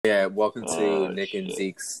Yeah, welcome to Oh, Nick and shit.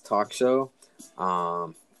 Zeke's talk show,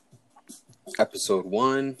 episode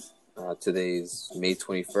 1. Today's May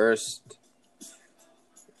 21st.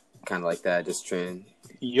 Kind of like that, just trend.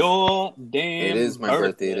 Your It damn is my birthday. It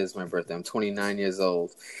birthday. is my birthday. I'm 29 years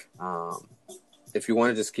old. If you want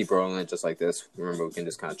to just keep rolling it just like this, remember we can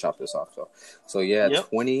just kind of chop this off. So yeah, Yep.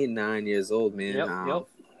 29 years old, man. Yep.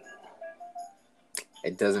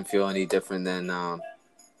 It doesn't feel any different than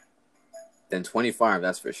 25,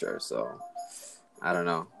 that's for sure. So I don't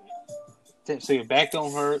know. So your back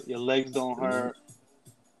don't hurt, your legs don't hurt,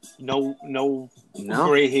 no No,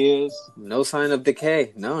 gray hairs. no sign of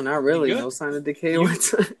decay. No, not You really. good? No sign of decay. You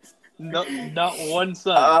not one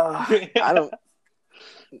sign. I don't.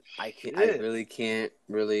 I can't. I Yeah. really can't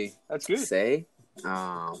That's good. say.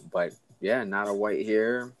 But yeah, not a white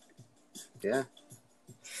hair. Yeah.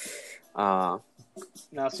 Now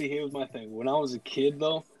see, here's my thing. When I was a kid,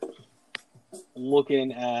 though,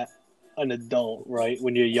 looking at an adult, right,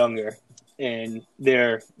 when you're younger, and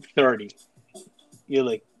they're 30, you're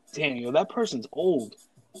like, damn, yo, that person's old.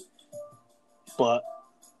 But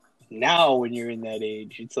now, when you're in that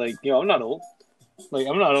age, it's like, yo, I'm not old. Like,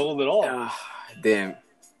 I'm not old at all. Damn.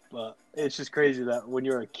 But it's just crazy that when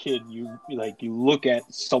you're a kid, you look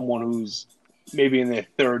at someone who's maybe in their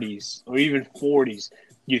 30s or even 40s,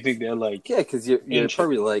 you think they're like, Yeah, because you're ancient.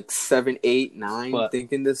 probably like 7, 8, 9, But-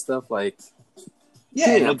 thinking this stuff. Like,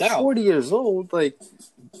 yeah, damn, no doubt. 40 years old. Like,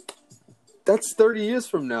 that's 30 years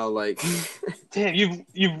from now. Like, Damn,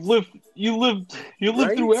 you've lived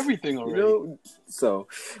Right? through everything already. So,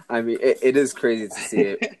 I mean, it is crazy to see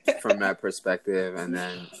it from that perspective, and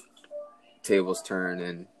then tables turn,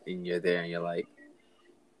 and you're there, and you're like,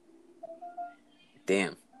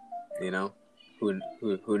 damn, who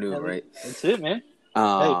knew, right? That's it, man.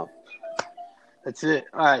 That's it.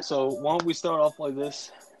 All right, so why don't we start off like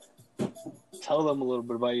this? Tell them a little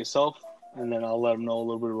bit about yourself, and then I'll let them know a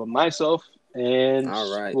little bit about myself, and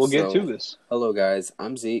All right, we'll get so- to this. Hello, guys.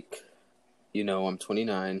 I'm Zeke. I'm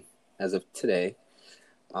 29 as of today.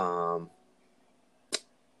 How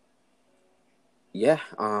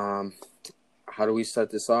do we start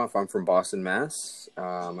this off? I'm from Boston, Mass.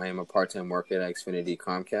 I am a part-time worker at Xfinity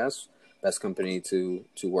Comcast, best company to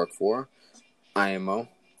work for. IMO.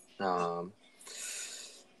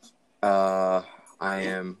 I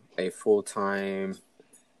am a full-time,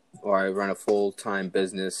 or I run a full-time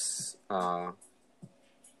business that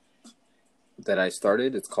I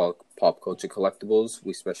started. It's called Pop Culture Collectibles.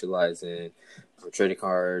 We specialize in trading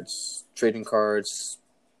cards,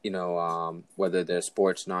 whether they're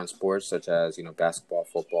sports, non-sports, such as, basketball,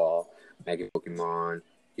 football, Mega Pokemon,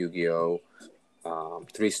 Yu-Gi-Oh!,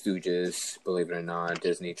 Three Stooges, believe it or not,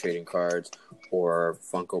 Disney trading cards, or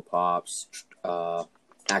Funko Pops,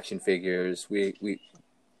 action figures. We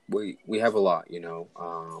have a lot,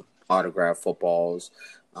 autograph footballs,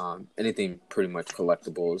 anything pretty much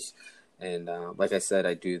collectibles. And like I said,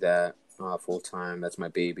 I do that full time. That's my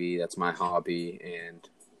baby. That's my hobby,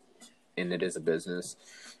 and it is a business.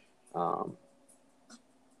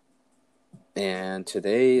 And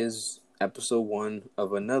today is episode 1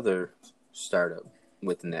 of another startup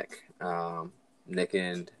with Nick. Nick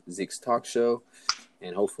and Zeke's talk show,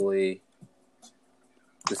 and hopefully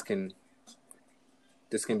this can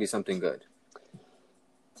be something good.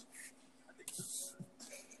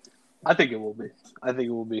 I think it will be. I think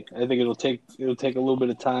it'll take a little bit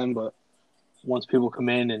of time, but once people come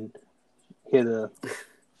in and hear the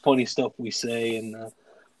funny stuff we say and the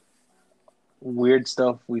weird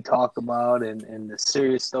stuff we talk about and the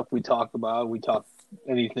serious stuff we talk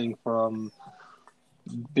anything from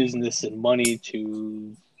business and money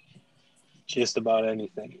to just about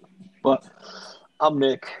anything. But I'm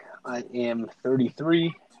Nick. I am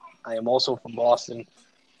 33. I am also from Boston.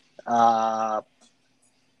 I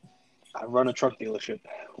run a truck dealership.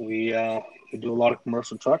 We do a lot of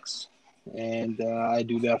commercial trucks, and I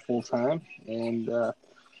do that full time, and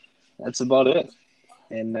that's about it.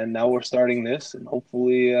 And then now we're starting this, and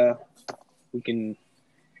hopefully we can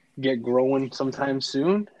get growing sometime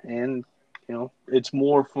soon. And it's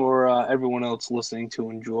more for everyone else listening to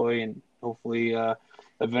enjoy, and hopefully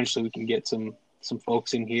eventually we can get some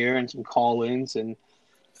folks in here and some call-ins and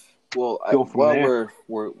Well, go from there.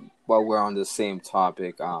 while we're on the same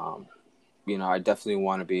topic, I definitely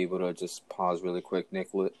want to be able to just pause really quick,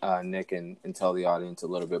 Nick, and tell the audience a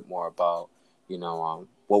little bit more about,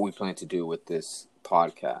 what we plan to do with this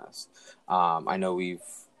podcast. I know we've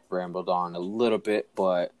rambled on a little bit,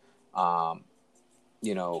 but,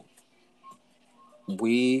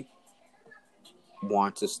 we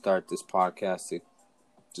want to start this podcast to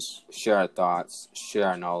just share our thoughts, share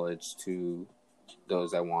our knowledge to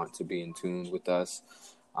those that want to be in tune with us.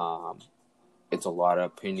 It's a lot of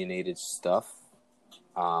opinionated stuff.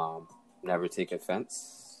 Never take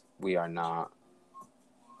offense. We are not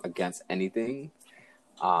against anything.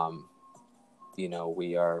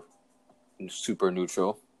 We are super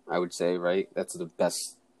neutral, I would say, right? That's the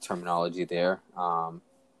best terminology there.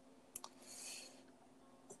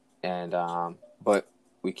 But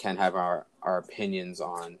we can have our opinions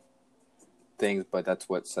on things, but that's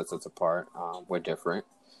what sets us apart. We're different.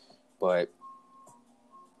 But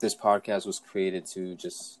this podcast was created to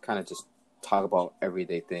just talk about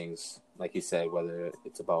everyday things, like you said, whether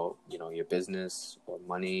it's about, your business or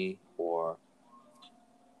money or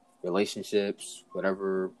relationships,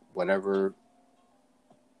 whatever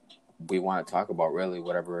we want to talk about, really,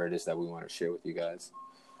 whatever it is that we want to share with you guys.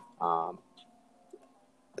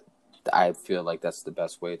 I feel like that's the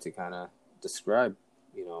best way to kind of describe,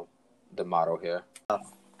 the motto here.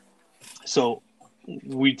 So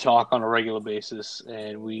we talk on a regular basis,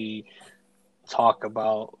 and we talk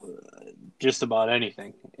about just about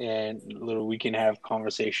anything, and literally we can have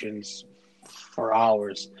conversations for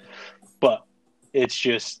hours, but it's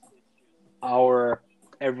just our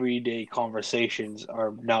everyday conversations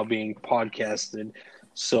are now being podcasted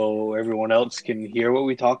so everyone else can hear what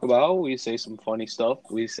we talk about. We say some funny stuff,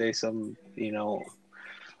 we say some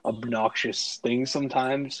obnoxious things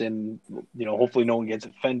sometimes, and hopefully no one gets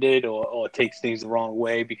offended or takes things the wrong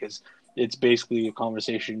way, because it's basically a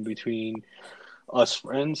conversation between us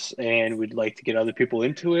friends, and we'd like to get other people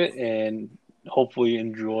into it and hopefully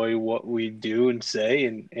enjoy what we do and say,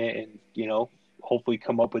 and hopefully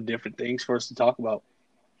come up with different things for us to talk about.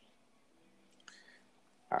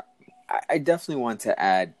 I definitely want to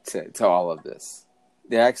add to all of this.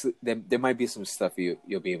 There might be some stuff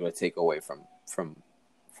you'll be able to take away from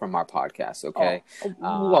our podcast. Okay.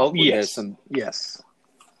 Well, yes. Yes.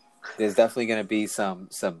 There's definitely going to be some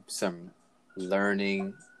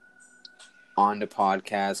learning on the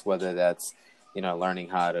podcast, whether that's learning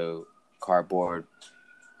how to cardboard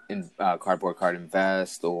card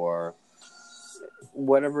invest or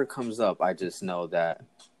whatever comes up. I just know that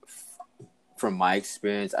from my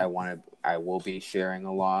experience, I will be sharing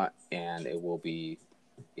a lot, and it will be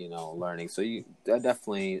learning. So you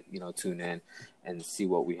definitely tune in and see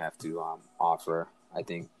what we have to offer. I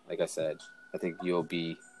think, like I said, there'll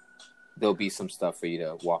be some stuff for you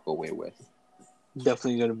to walk away with.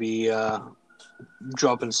 Definitely going to be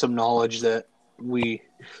dropping some knowledge that we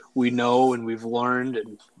know and we've learned,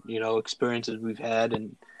 and experiences we've had,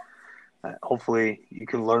 and hopefully you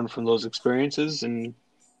can learn from those experiences and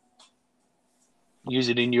use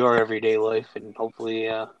it in your everyday life, and hopefully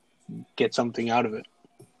get something out of it.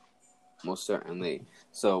 Most certainly.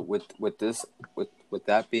 So with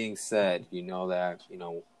that being said, that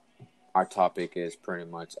our topic is pretty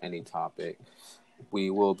much any topic.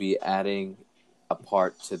 We will be adding a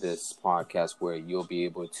part to this podcast where you'll be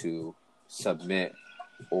able to submit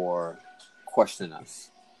or question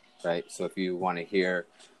us, right? So if you want to hear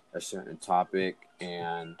a certain topic,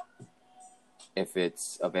 and if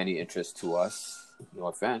it's of any interest to us, no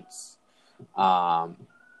offense,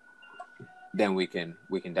 then we can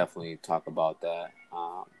definitely talk about that.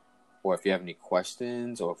 Or if you have any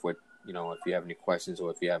questions, or if you have any questions,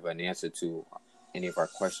 or if you have an answer to any of our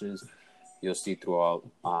questions, you'll see throughout,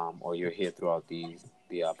 or you'll hear throughout the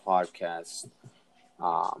podcast,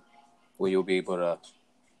 where you'll be able to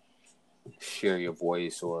share your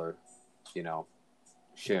voice or,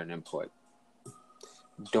 share an input.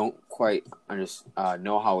 Don't quite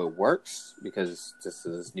know how it works because this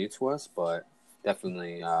is new to us, but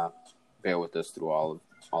definitely bear with us through all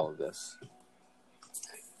of this.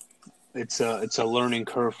 It's a learning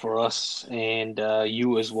curve for us, and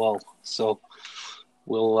you as well. So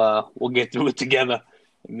we'll get through it together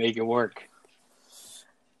and make it work.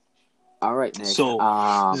 All right, Nick. So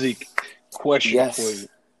Zeke, question yes. for you.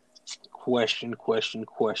 Question.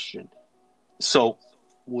 So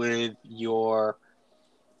with your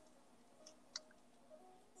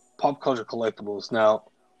pop culture collectibles, now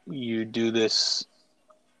you do this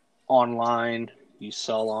online, you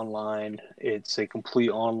sell online. It's a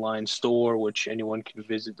complete online store, which anyone can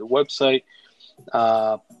visit the website.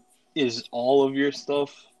 Is all of your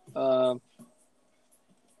stuff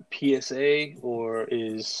PSA, or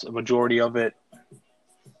is a majority of it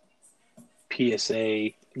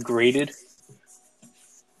PSA graded?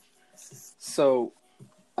 So,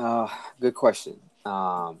 good question.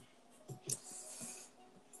 I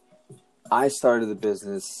started the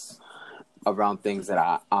business around things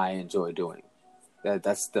that I enjoy doing.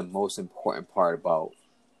 That's the most important part about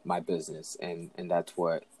my business, and that's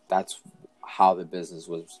how the business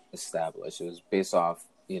was established. It was based off,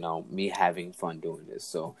 me having fun doing this.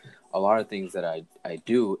 So a lot of things that I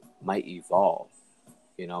do might evolve,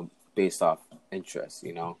 based off interest.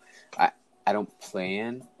 I don't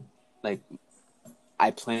plan like I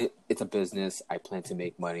plan. It's a business. I plan to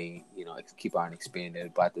make money. Keep on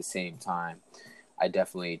expanding. But at the same time, I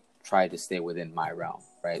definitely try to stay within my realm,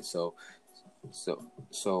 right? So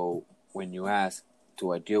when you ask,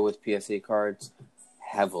 do I deal with PSA cards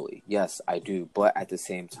heavily? Yes, I do. But at the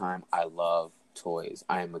same time, I love toys.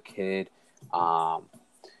 I am a kid. I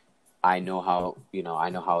know how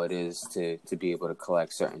it is to be able to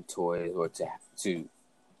collect certain toys, or to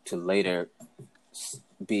later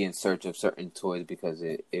be in search of certain toys because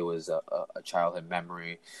it was a childhood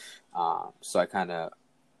memory. So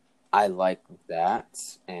I like that,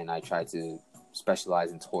 and I try to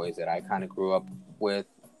specialize in toys that I kind of grew up with,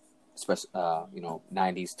 especially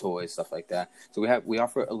 90s toys, stuff like that. So we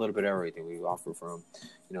offer a little bit of everything. We offer from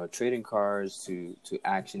trading cards to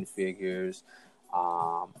action figures.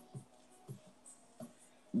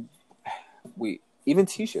 We even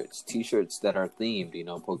t-shirts that are themed,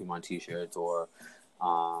 Pokemon t-shirts, or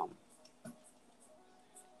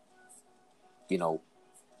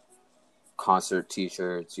concert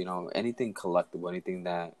t-shirts, anything collectible, anything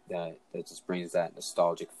that just brings that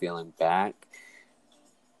nostalgic feeling back.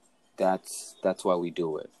 That's why we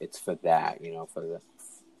do it. It's for that,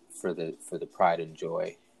 for the pride and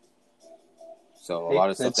joy. So a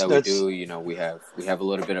lot of stuff that we do, we have a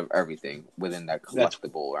little bit of everything within that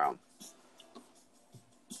collectible realm.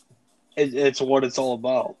 It's what it's all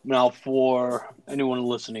about. Now, for anyone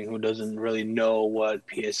listening who doesn't really know what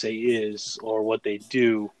PSA is or what they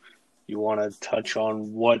do, you want to touch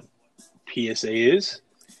on what PSA is?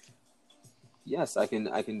 Yes, I can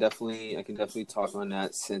definitely talk on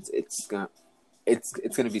that, since it's gonna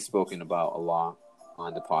be spoken about a lot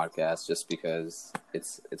on the podcast, just because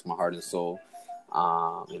it's my heart and soul,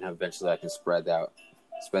 and eventually I can spread that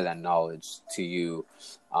knowledge to you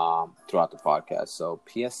throughout the podcast. So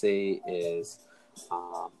PSA is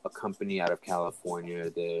a company out of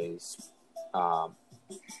California.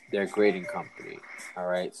 They're a grading company. All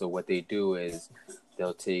right. So what they do is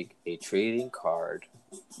they'll take a trading card.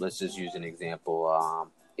 Let's just use an example.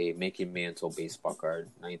 A Mickey Mantle baseball card,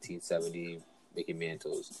 1970 Mickey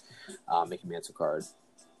Mantle card.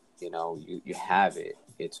 You have it.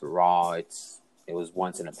 It's raw. It was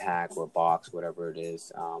once in a pack or a box, whatever it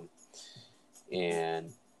is.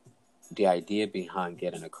 And the idea behind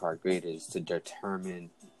getting a card graded is to determine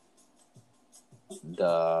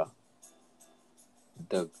the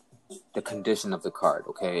condition of the card.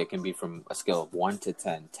 Okay, it can be from a scale of 1 to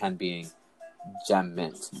 10. 10 being gem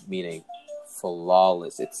mint, meaning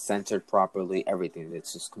flawless. It's centered properly. Everything.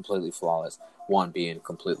 It's just completely flawless. 1 being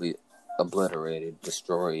completely obliterated,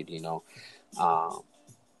 destroyed.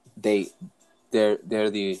 They're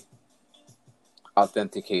the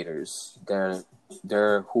authenticators.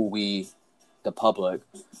 They're who we, the public,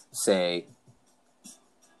 say.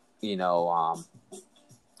 We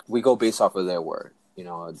go based off of their word.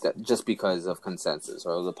 Just because of consensus,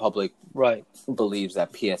 or the public believes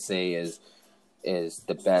that PSA is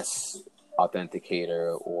the best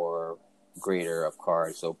authenticator or grader of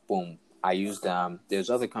cards. So boom, I use them. There's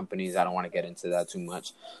other companies, I don't want to get into that too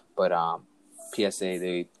much, but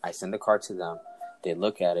PSA, I send the card to them. They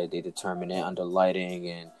look at it, they determine it under lighting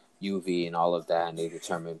and UV and all of that, and they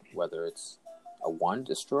determine whether it's a 1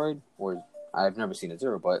 destroyed, or I've never seen a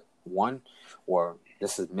 0, but 1, or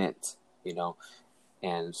this is mint,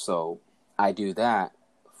 And so I do that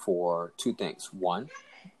for 2 things. 1,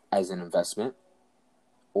 as an investment,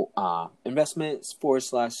 /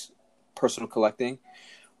 personal collecting,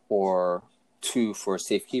 or 2, for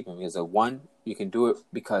safekeeping. Because 1, you can do it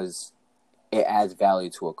because it adds value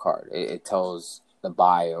to a card. It tells the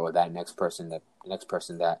buyer or that next person that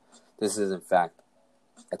this is in fact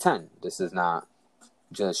a 10. This is not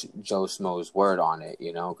just Joe Schmo's word on it,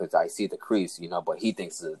 because I see the crease, but he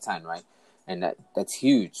thinks it's a 10, right? And that's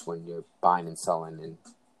huge when you're buying and selling, and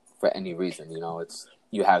for any reason, it's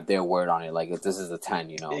you have their word on it, like if this is a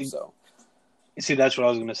 10, so. See, that's what I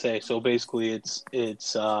was going to say. So basically, it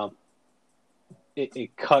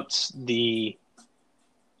cuts the.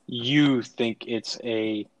 You think it's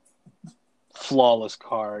a flawless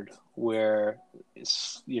card, where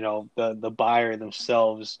it's, the buyer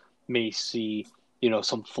themselves may see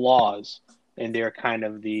some flaws, and they're kind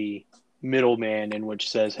of the middleman in which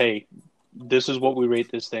says, hey, this is what we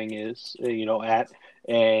rate this thing is, at,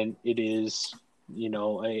 and it is,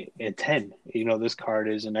 a 10. This card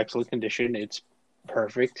is in excellent condition. It's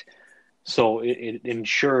perfect. So it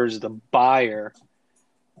ensures the buyer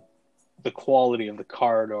the quality of the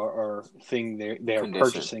card or thing they're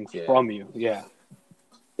purchasing from you. Yeah.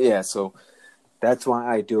 Yeah, so that's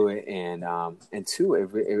why I do it, and two,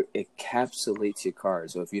 it encapsulates your card.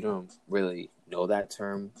 So if you don't really know that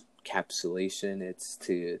term, capsulation, it's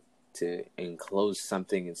to enclose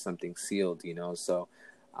something in something sealed, you know. So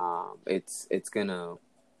it's gonna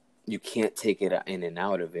you can't take it in and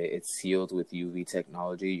out of it. It's sealed with UV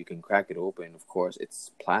technology. You can crack it open, of course.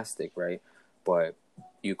 It's plastic, right? But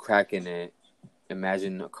you crack in it.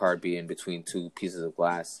 Imagine a card being between two pieces of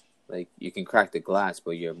glass. Like, you can crack the glass,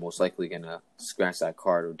 but you're most likely gonna scratch that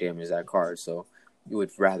card or damage that card. So you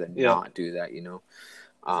would rather Yeah. not do that, you know.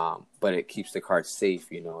 But it keeps the card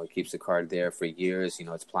safe, you know. It keeps the card there for years. You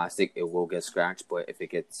know, it's plastic. It will get scratched, but if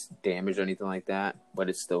it gets damaged or anything like that, but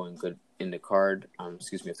it's still in the card.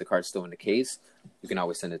 If the card's still in the case, you can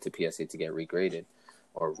always send it to PSA to get regraded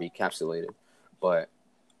or recapsulated. But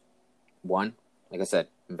one, like I said,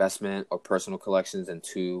 investment or personal collections, and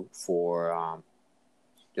two, for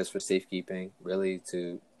just for safekeeping, really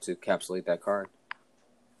to encapsulate that card.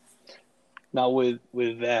 Now with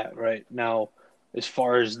that, right now, as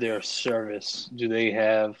far as their service, do they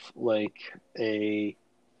have like a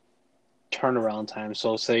turnaround time?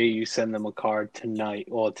 So say you send them a card tonight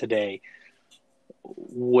or today,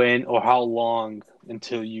 when or how long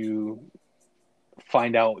until you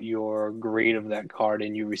find out your grade of that card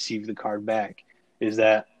and you receive the card back? Is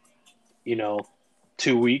that,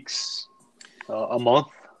 2 weeks, a month?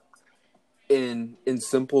 In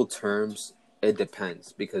simple terms, it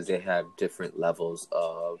depends because they have different levels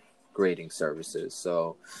of grading services.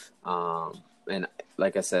 So, and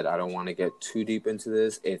like I said, I don't want to get too deep into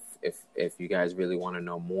this. If you guys really want to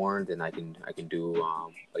know more, then I can do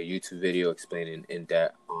a YouTube video explaining in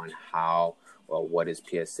depth on how, well, what is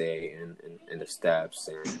PSA and the steps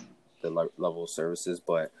and the level of services.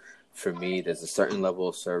 But for me, there's a certain level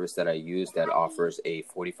of service that I use that offers a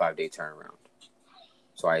 45-day turnaround.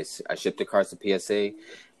 So I ship the cards to PSA,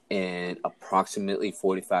 and approximately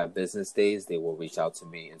 45 business days, they will reach out to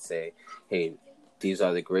me and say, hey, these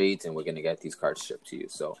are the grades, and we're going to get these cards shipped to you.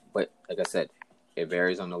 So, but like I said, it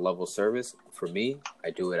varies on the level of service. For me,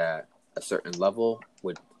 I do it at a certain level,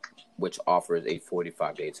 which offers a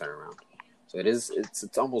 45-day turnaround. So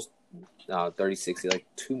it's almost 30, 60, like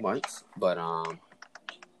 2 months, but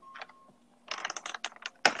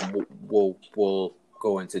we'll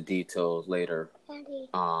go into details later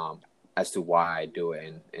as to why I do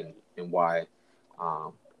it and why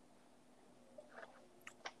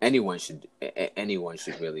anyone should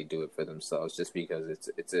really do it for themselves, just because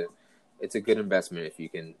it's a good investment if you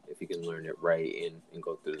can learn it right and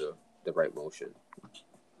go through the right motion.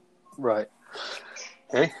 Right.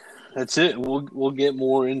 Hey, that's it. We'll get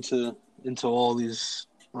more into all these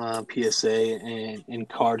PSA and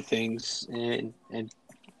card things and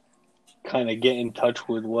kind of get in touch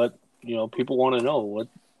with what people want to know.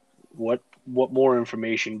 What more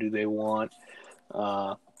information do they want?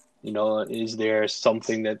 Is there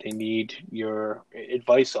something that they need your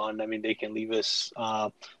advice on? I mean, they can leave us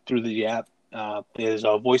through the app. There's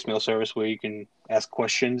a voicemail service where you can ask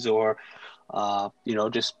questions or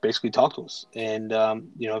just basically talk to us. And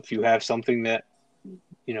if you have something that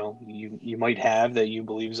you might have that you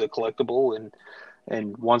believe is a collectible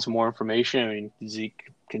and want some more information, I mean,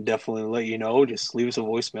 Zeke can definitely let you know. Just leave us a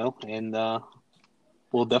voicemail, and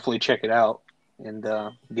we'll definitely check it out and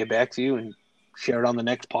get back to you and share it on the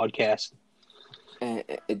next podcast. And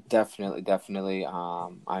it definitely.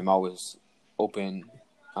 I'm always open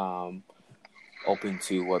to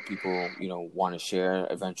what people want to share.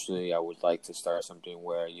 Eventually, I would like to start something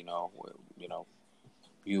where you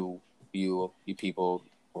people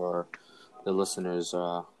or the listeners,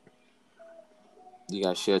 you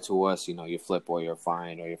guys share to us, your flip or your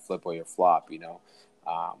find, or your flip or your flop,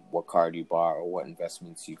 what card you bought or what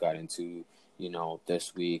investments you got into,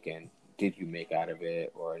 this week, and did you make out of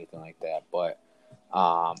it or anything like that. But,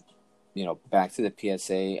 back to the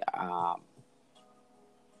PSA,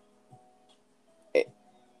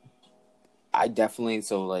 I definitely,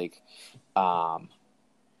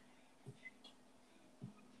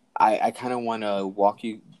 I kind of want to walk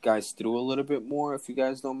you guys through a little bit more, if you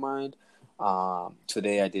guys don't mind.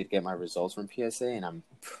 Today I did get my results from PSA, and I'm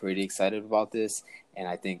pretty excited about this. And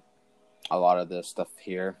I think a lot of the stuff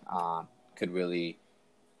here could really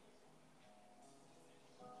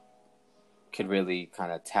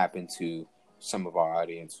kind of tap into some of our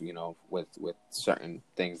audience, with certain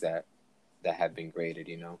things that have been graded,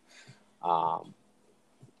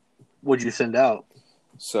 What'd you send out?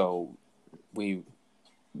 So we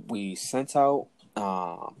sent out,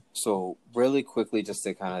 so really quickly, just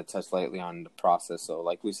to kind of touch lightly on the process. So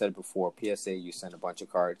like we said before, PSA, you send a bunch of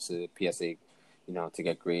cards to PSA, to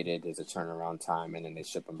get graded. There's a turnaround time, and then they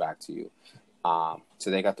ship them back to you. So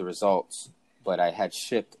they got the results, but I had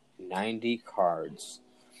shipped 90 cards.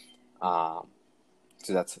 So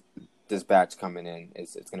that's this batch coming in.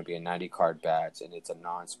 It's going to be a 90 card batch, and it's a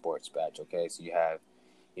non-sports batch. Okay, so you have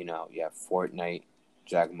Fortnite,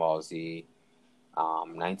 Dragon Ball Z,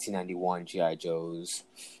 1991 GI Joes,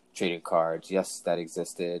 trading cards. Yes, that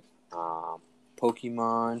existed.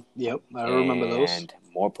 Pokemon. Yep, I remember those. And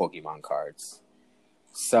more Pokemon cards.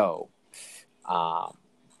 So,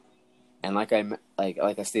 and like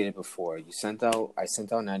I stated before, I sent out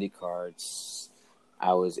 90 cards.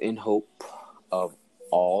 I was in hope of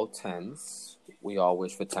all 10s. We all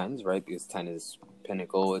wish for 10s, right? Because 10 is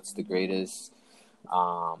pinnacle. It's the greatest.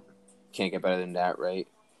 Can't get better than that, right?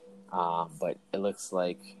 But it looks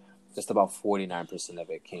like just about 49% of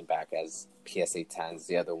it came back as PSA 10s.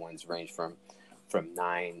 The other ones range from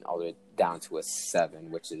 9 all the way down to a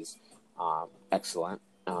 7, which is excellent.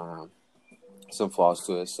 Some flaws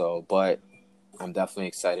to it, but I'm definitely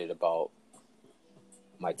excited about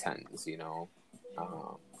my 10s,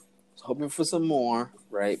 hoping for some more,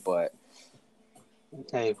 right? But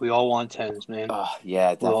hey, we all want 10s, man.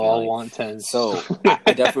 Yeah, definitely. We all want 10s. So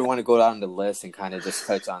I definitely want to go down the list and kind of just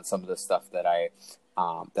touch on some of the stuff that I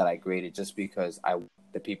graded, just because I want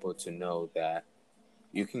the people to know that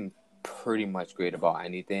you can pretty much grade about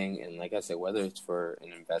anything. And like I said, whether it's for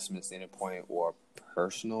an investment standpoint or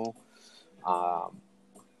personal,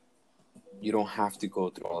 you don't have to go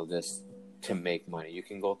through all of this to make money. You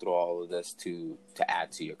can go through all of this to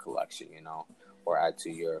add to your collection, or add to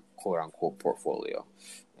your quote-unquote portfolio.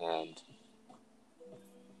 And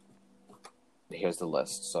here's the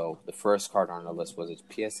list. So the first card on the list was a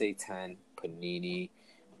PSA 10 Panini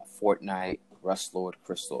Fortnite Rust Lord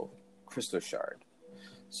Crystal Shard.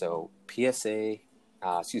 So Panini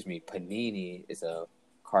is a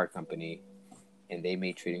card company, and they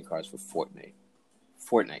made trading cards for Fortnite.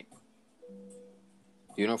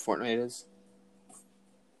 Do you know what Fortnite is?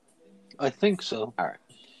 I think so. All right.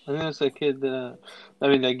 I think that's that kid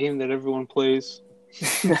that game that everyone plays.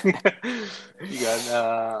 You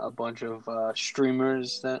got a bunch of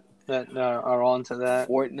streamers that are onto that.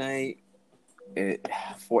 Fortnite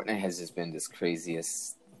has just been this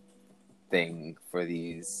craziest thing for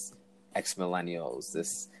these ex-millennials.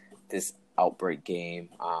 This outbreak game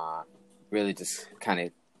really just kind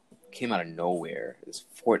of came out of nowhere. This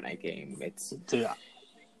Fortnite game. Dude,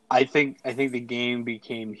 I think the game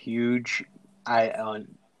became huge.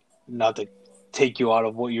 Not to take you out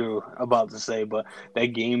of what you're about to say, but that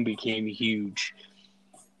game became huge.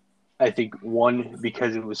 I think one,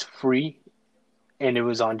 because it was free and it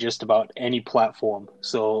was on just about any platform.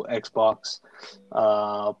 So Xbox,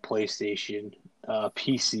 PlayStation,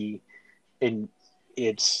 PC, and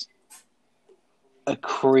it's a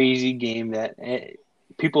crazy game that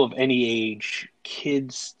people of any age,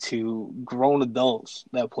 kids to grown adults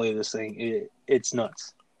that play this thing, it's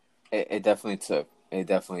nuts. It definitely took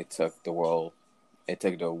the world. It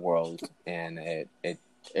took the world, and it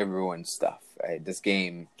ruined stuff. Right? This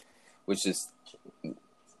game was just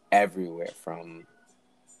everywhere, from,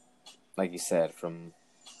 like you said, from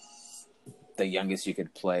the youngest you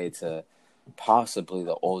could play to possibly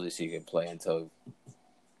the oldest you could play, until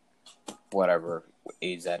whatever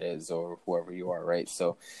age that is, or whoever you are, right?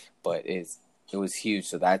 So, but it was huge.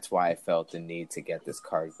 So that's why I felt the need to get this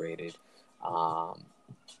card graded.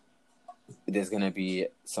 There's going to be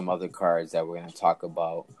some other cards that we're going to talk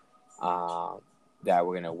about that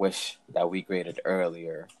we're going to wish that we graded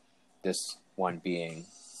earlier. This one being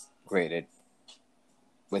graded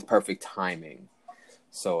with perfect timing.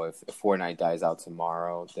 So if Fortnite dies out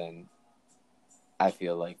tomorrow, then I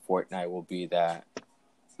feel like Fortnite will be that.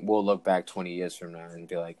 We'll look back 20 years from now and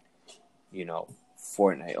be like,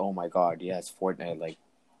 Fortnite, oh my God, yes, Fortnite, like,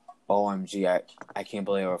 OMG, I can't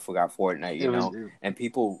believe I forgot Fortnite, and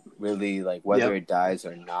people really, like, whether it dies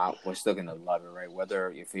or not, we're still going to love it, right? Whether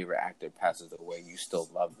your favorite actor passes away, you still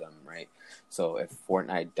love them, right? So if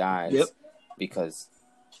Fortnite dies because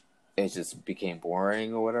it just became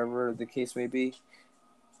boring or whatever the case may be,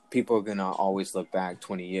 people are going to always look back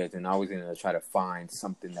 20 years and always going to try to find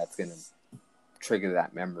something that's going to trigger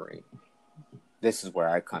that memory. This is where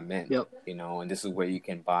I come in, and this is where you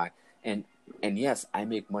can buy. And yes, I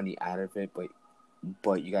make money out of it, but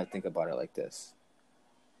you got to think about it like this.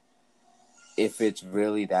 If it's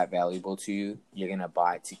really that valuable to you, you're going to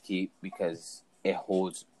buy it to keep because it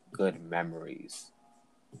holds good memories,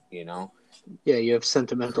 Yeah, you have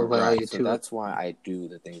sentimental value so to it. That's why I do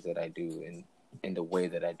the things that I do in the way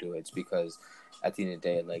that I do it. It's because at the end of the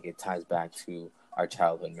day, like, it ties back to our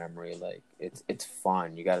childhood memory. Like, it's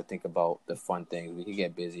fun. You got to think about the fun things. We can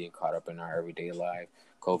get busy and caught up in our everyday life,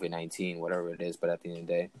 COVID-19, whatever it is, but at the end of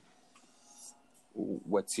the day,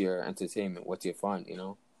 what's your entertainment? What's your fun? You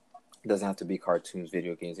know, it doesn't have to be cartoons,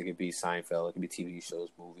 video games. It could be Seinfeld. It could be TV shows,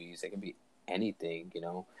 movies. It could be anything. You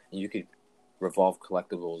know, and you could revolve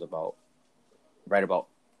collectibles about right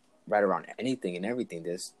around anything and everything.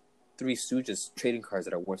 There's Three Stooges trading cards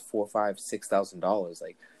that are worth $4,000, $5,000,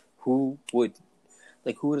 $6,000. Who would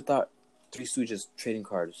have thought Three Stooges trading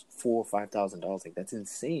cards $4,000, $5,000? That's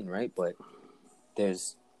insane, right? But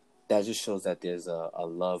that just shows that there's a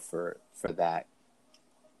love for that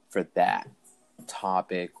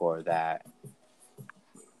topic or that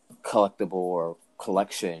collectible or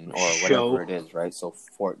collection or whatever it is, right? So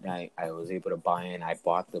Fortnite, I was able to buy in. I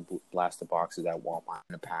bought the blaster boxes at Walmart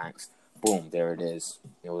in the packs. Boom, there it is.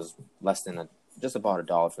 It was less than just about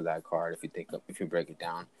 $1 for that card. If you break it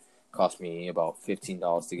down, cost me about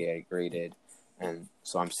 $15 to get it graded, and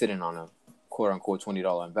so I'm sitting on a quote unquote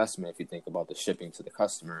 $20 investment if you think about the shipping to the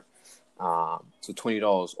customer. So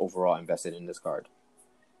 $20 overall invested in this card,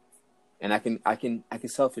 and I can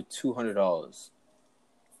sell it for $200,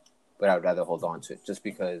 but I would rather hold on to it just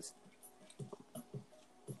because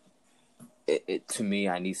it to me,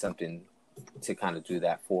 I need something to kind of do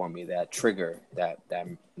that for me, that trigger, that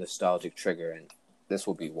nostalgic trigger, and this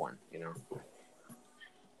will be one, you know.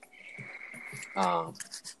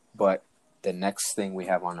 But the next thing we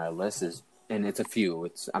have on our list is, and it's a few.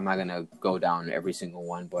 I'm not gonna go down every single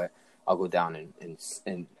one, but I'll go down and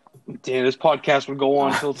damn, this podcast would go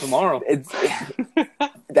on until tomorrow.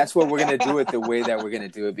 That's what we're gonna do it the way that we're gonna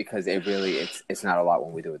do it, because it's not a lot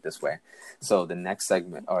when we do it this way. So the next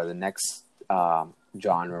segment or the next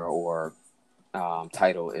genre or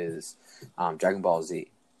title is Dragon Ball Z.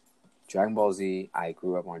 Dragon Ball Z. I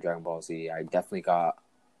grew up on Dragon Ball Z. I definitely got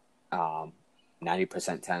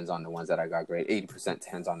 90% 10s on the ones that I got graded, 80%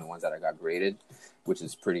 10s on the ones that I got graded, which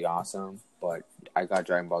is pretty awesome. But I got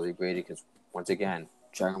Dragon Ball Z graded because, once again,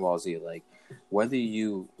 Dragon Ball Z, like, whether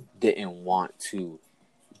you didn't want to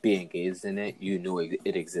be engaged in it, you knew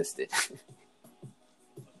it existed.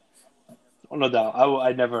 Oh, no doubt. I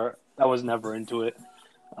was never into it.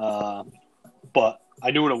 But I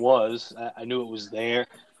knew what it was. I knew it was there.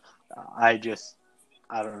 I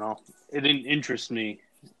don't know. It didn't interest me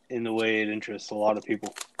in the way it interests a lot of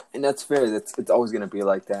people. And that's fair. It's always going to be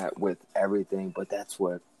like that with everything, but that's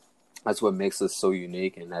what makes us so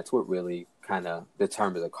unique, and that's what really kind of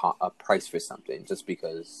determines a price for something. Just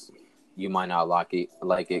because you might not like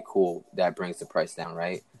it, cool, that brings the price down,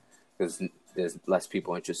 right? Because there's less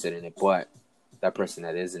people interested in it, but that person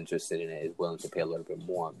that is interested in it is willing to pay a little bit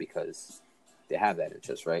more because they have that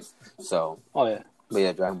interest, right? So, oh yeah, but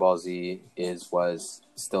yeah, Dragon Ball Z was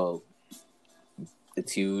still,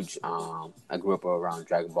 it's huge. I grew up around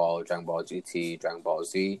Dragon Ball GT, Dragon Ball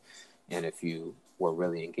Z, and if you were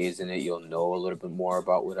really engaged in it, you'll know a little bit more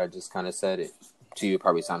about what I just kind of said. It to you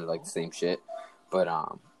probably sounded like the same shit, but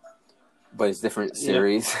it's different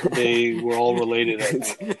series. Yeah, they were all related, I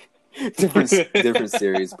think. different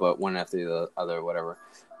series, but one after the other, whatever.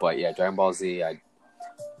 But yeah, Dragon Ball Z,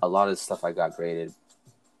 a lot of the stuff I got graded.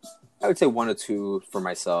 I would say 1 or 2 for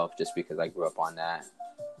myself, just because I grew up on that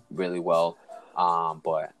really well.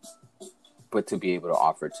 But to be able to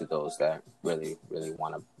offer to those that really, really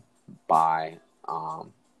want to buy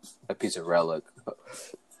a piece of relic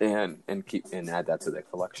and add that to their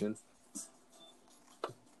collection.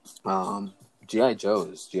 G.I.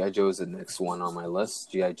 Joe's. G.I. Joe is the next one on my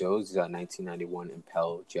list. G.I. Joe's 1991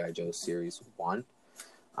 Impel G.I. Joe Series 1.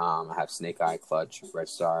 I have Snake Eye, Clutch, Red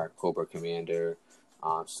Star, Cobra Commander,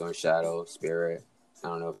 Storm Shadow, Spirit. I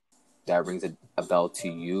don't know if that rings a bell to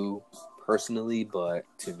you personally, but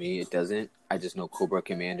to me it doesn't. I just know Cobra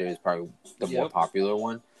Commander is probably the more popular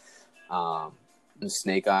one.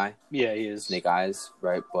 Snake Eye. Yeah, he is. Snake Eyes,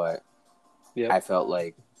 right? But I felt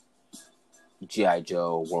like G.I.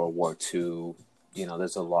 Joe, World War II,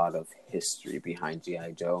 there's a lot of history behind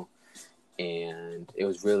G.I. Joe. And it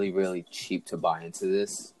was really, really cheap to buy into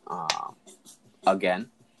this.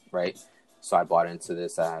 Again, right? So I bought into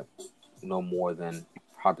this at no more than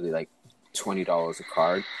probably like $20 a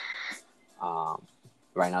card.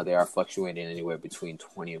 Right now they are fluctuating anywhere between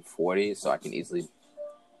 20 and 40, so I can easily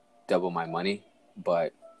double my money.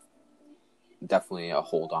 But definitely a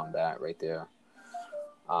hold on that right there.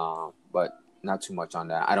 But not too much on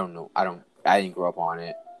that. I don't know. I didn't grow up on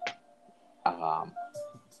it.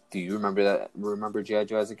 Do you remember G.I.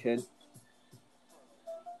 Joe as a kid?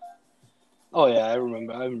 Oh yeah, I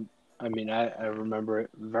remember. I remember it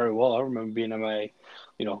very well. I remember being at my,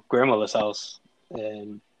 grandmother's house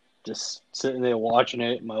and just sitting there watching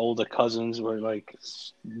it. My older cousins were like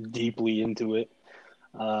deeply into it.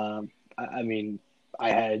 I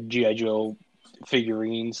had G.I. Joe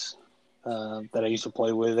figurines that I used to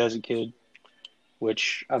play with as a kid.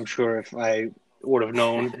 which I'm sure if I would have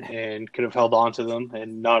known and could have held on to them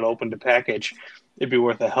and not opened the package, it'd be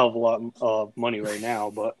worth a hell of a lot of money right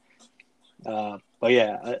now. But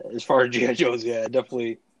yeah, as far as GI Joes, yeah,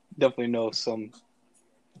 definitely know some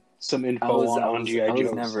info on I GI was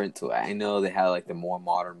Joes. never into it. I know they had like the more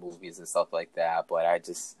modern movies and stuff like that, but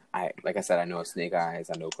I like I said, I know Snake Eyes,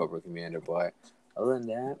 I know Cobra Commander, but other than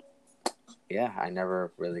that, yeah, I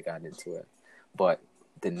never really got into it. But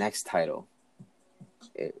the next title,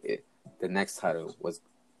 it, it the next title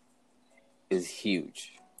is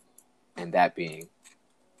huge, and that being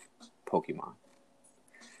Pokemon.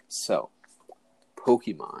 So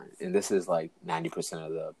Pokemon, and this is like 90%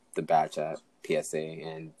 of the batch at PSA,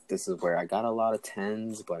 and this is where I got a lot of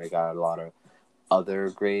tens, but I got a lot of other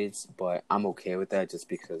grades, but I'm okay with that just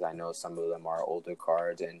because I know some of them are older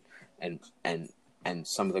cards, and and and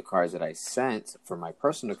some of the cards that I sent for my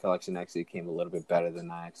personal collection actually came a little bit better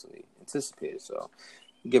than I actually anticipated. So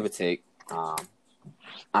give or take,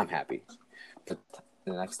 I'm happy. But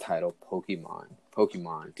the next title, Pokemon.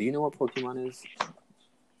 Pokemon. Do you know what Pokemon is?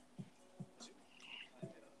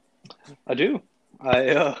 I do.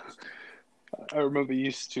 I remember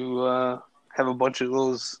used to have a bunch of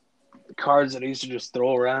those cards that I used to just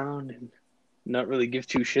throw around and not really give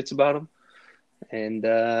two shits about them. And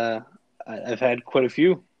I've had quite a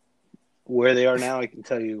few. Where they are now, I can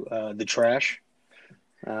tell you the trash,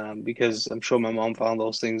 because I'm sure my mom found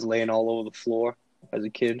those things laying all over the floor as a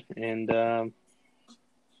kid, and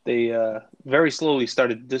they very slowly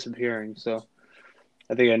started disappearing. So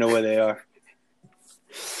I think I know where they are.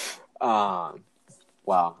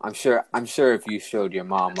 Wow. I'm sure if you showed your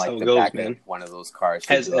mom That's how like it the goes, back of man. one of those cards,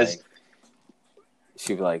 As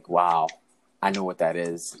she'd be like, "Wow, I know what that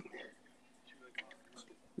is."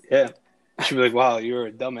 Yeah, she'd be like, "Wow, you're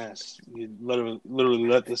a dumbass. You literally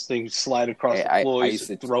let this thing slide across Hey, the I, floor. I You used used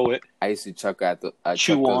to to throw it, I used to chuck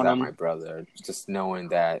chew those on at my them." brother, just knowing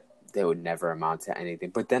that they would never amount to anything.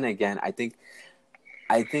 But then again, I think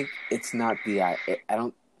it's not I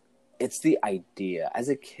don't. It's the idea. As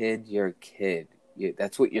a kid, you're a kid.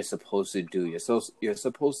 That's what you're supposed to do. You're supposed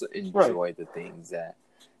to Right, enjoy the things that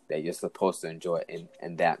you're supposed to enjoy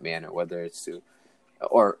in that manner, whether it's to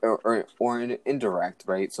or in indirect,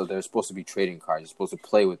 right? So they're supposed to be trading cards. You're supposed to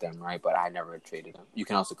play with them, right? But I never traded them. You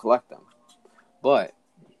can also collect them, but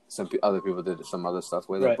other people did some other stuff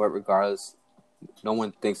with it. right. But regardless, no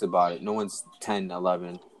one thinks about it. No one's 10,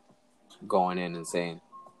 11 going in and saying,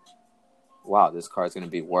 "Wow, this card's going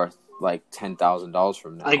to be worth like $10,000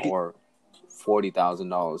 from now, I could, or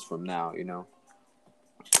 $40,000 from now."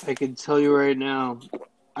 I could tell you right now,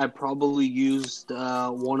 I probably used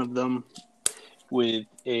one of them with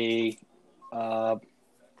a uh,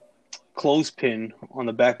 clothespin on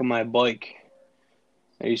the back of my bike.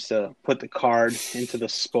 I used to put the card into the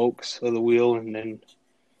spokes of the wheel and then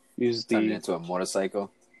use Turn it the into a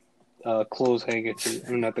motorcycle. clothes hanger to,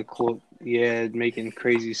 I mean, not the clothes, yeah, making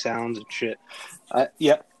crazy sounds and shit.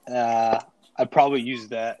 Yeah, I probably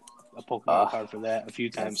used a Pokemon Uh, card for that a few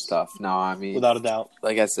that's times, tough. No, I mean, without a doubt.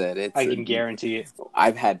 like I said, I can guarantee it.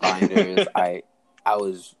 I've had binders. I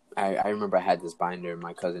remember I had this binder.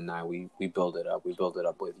 My cousin and I we built it up. We built it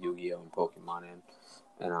up with Yu-Gi-Oh and Pokemon,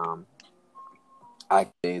 and I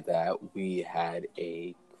say that we had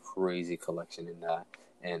a crazy collection in that.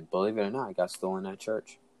 And believe it or not, I got stolen at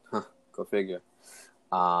church. Huh, go figure.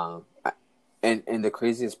 Um, I, and the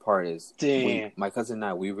craziest part is Damn. my cousin and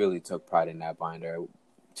I, we really took pride in that binder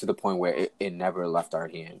to the point where it never left our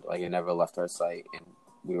hand. Like it never left our sight. And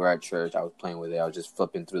we were at church. I was playing with it. I was just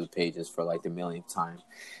flipping through the pages for like the millionth time.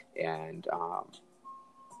 And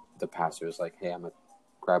the pastor was like, "Hey, I'm gonna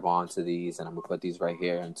grab onto these and I'm gonna put these right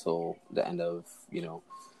here until the end of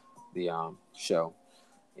the show."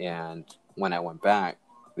 And when I went back,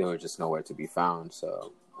 they were just nowhere to be found.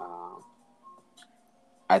 So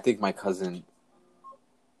I think my cousin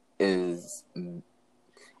is.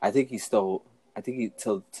 I think he's still. I think he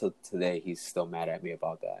till today he's still mad at me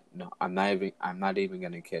about that. No, I'm not even. I'm not even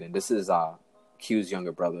gonna kid. And this is Q's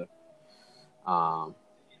younger brother. Um,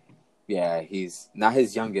 yeah, he's not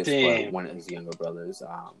his youngest, but Damn. one of his younger brothers.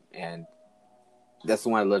 And that's the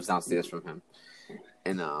one that lives downstairs from him.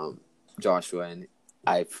 And Joshua, and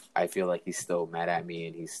I feel like he's still mad at me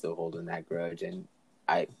and he's still holding that grudge. And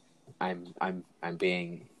I, I'm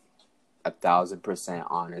being 1,000%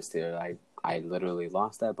 honest here. I literally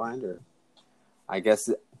lost that binder. I guess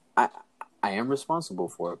I I am responsible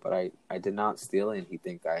for it, but I did not steal it.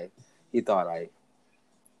 And he thought I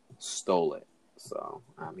stole it. So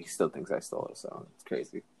he still thinks I stole it. So it's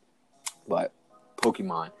crazy. But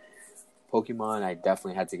Pokemon, Pokemon, I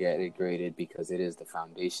definitely had to get it graded because it is the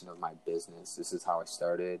foundation of my business. This is how I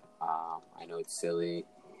started. I know it's silly.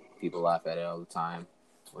 People laugh at it all the time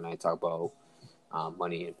when I talk about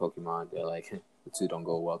money and Pokemon. They're like, the two don't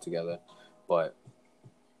go well together. But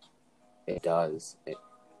it does.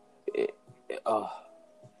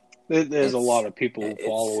 There's a lot of people who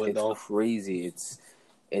follow it, though. It's crazy.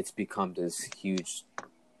 It's become this huge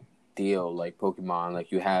deal. Like Pokemon,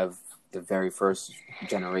 like you have the very first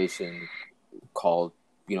generation called,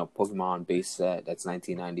 Pokemon base set. That's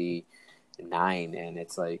 1999, and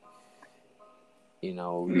it's like, you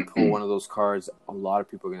pull one of those cards, a lot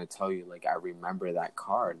of people are going to tell you, like, I remember that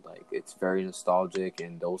card. Like, it's very nostalgic,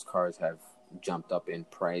 and those cards have jumped up in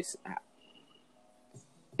price.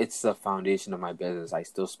 It's the foundation of my business. I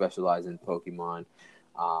still specialize in Pokemon,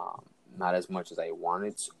 not as much as I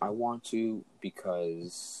want to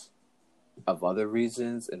because of other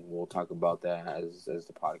reasons, and we'll talk about that as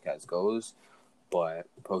the podcast goes. But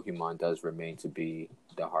Pokemon does remain to be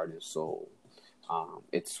the heart and soul.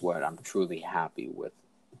 It's what I'm truly happy with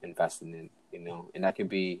investing in, and that can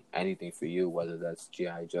be anything for you, whether that's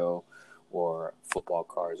G.I. Joe or football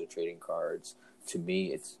cards or trading cards. To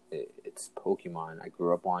me, it's Pokemon. I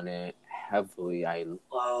grew up on it heavily. I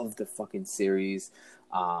love the fucking series.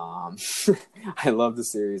 I love the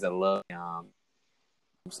series. I love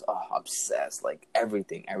obsessed. Like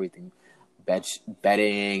everything,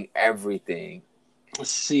 betting, everything.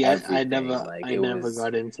 See, I never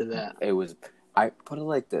got into that. I put it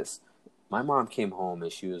like this. My mom came home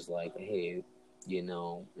and she was like, hey,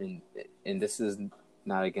 and this is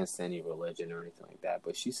not against any religion or anything like that,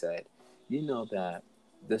 but she said, you know that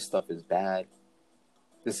this stuff is bad.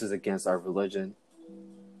 This is against our religion.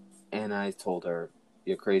 And I told her,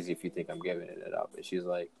 you're crazy if you think I'm giving it up. And she's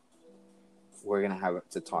like, we're going to have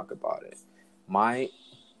to talk about it.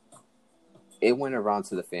 It went around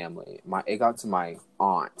to the family. It got to my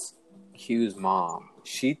aunt, Q's mom.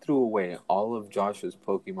 She threw away all of Joshua's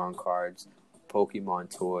Pokemon cards, Pokemon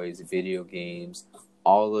toys, video games,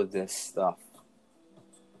 all of this stuff.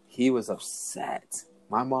 He was upset.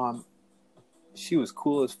 My mom, she was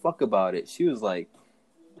cool as fuck about it. She was like,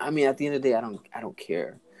 I mean, at the end of the day, I don't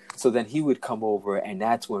care. So then he would come over, and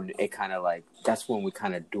that's when we kind of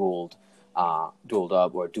dueled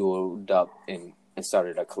up and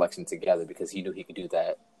started a collection together because he knew he could do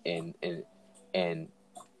that in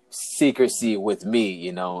secrecy with me,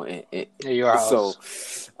 in your house. So,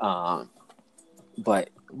 but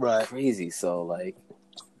right. Crazy. So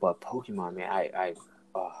but Pokemon, man,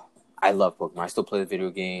 I love Pokemon. I still play the video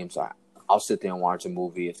games. I'll sit there and watch a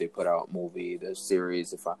movie if they put out a movie, the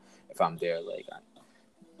series. If I'm there,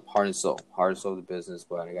 heart and soul of the business.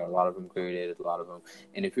 But I got a lot of them graded, a lot of them.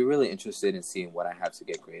 And if you're really interested in seeing what I have to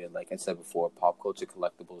get graded, like I said before,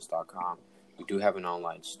 popculturecollectibles.com. We do have an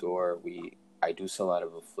online store. I do sell out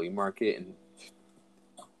of a flea market, and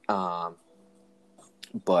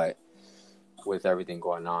but with everything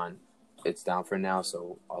going on, it's down for now.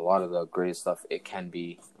 So a lot of the great stuff it can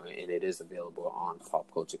be, and it is available on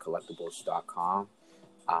popculturecollectibles.com.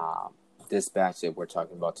 This batch that we're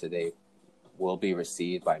talking about today will be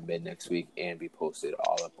received by mid next week and be posted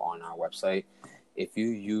all up on our website. If you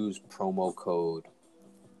use promo code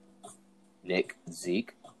NickZeek,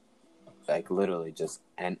 like literally just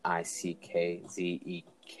NickZeek,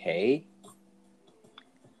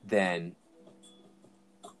 then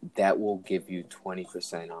that will give you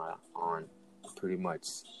 20% on pretty much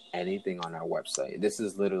anything on our website. This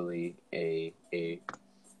is literally a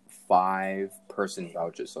 5-person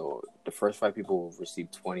voucher. So the first 5 people will receive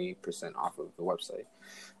 20% off of the website.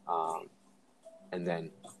 And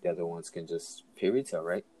then the other ones can just pay retail,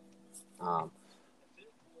 right?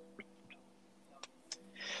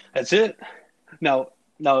 That's it. Now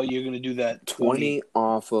you're going to do that 20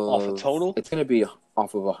 off a total? It's going to be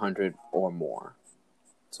off of 100 or more.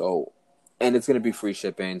 So, and it's going to be free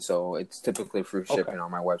shipping. So it's typically free shipping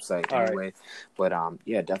on my website anyway. Right. But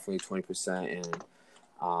yeah, definitely 20%. And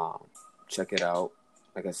check it out.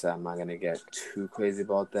 Like I said, I'm not going to get too crazy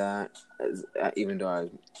about that. Even though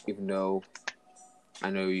I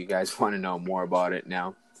know you guys want to know more about it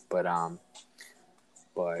now. But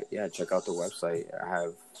yeah, check out the website. I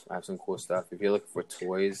have some cool stuff. If you're looking for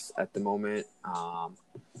toys at the moment,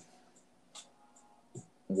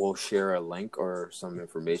 we'll share a link or some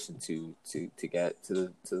information to get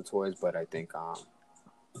to the toys. But I think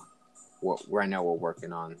right now we're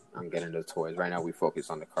working on getting the toys. Right now we focus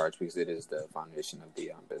on the cards because it is the foundation of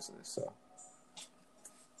the business.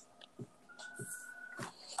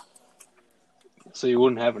 So you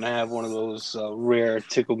wouldn't happen to have one of those rare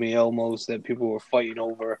Tickle Me Elmos that people were fighting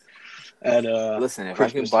over at Listen,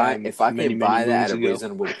 Christmas time if I many can many buy that at moons a ago.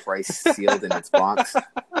 reasonable price, sealed in its box,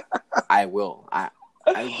 I will. I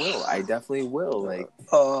will. I definitely will. Like,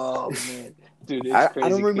 Oh man, dude, it's I crazy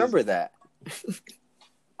don't because remember that.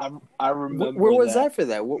 I Where remember was that. I for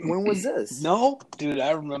that? When was this? No, dude,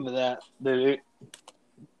 I remember that.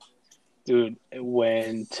 Dude,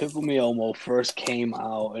 when Tickle Me Elmo first came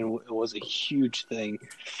out, and it was a huge thing.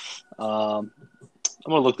 I'm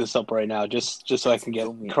gonna look this up right now, just so I can get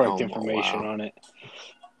Tickle Me correct Elmo. information Wow. on it.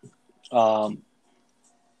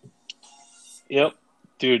 Yep,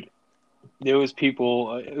 dude. There was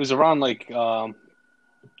people. It was around like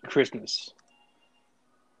Christmas,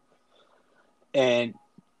 and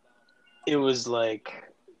it was like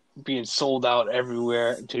being sold out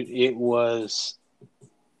everywhere. Dude, it was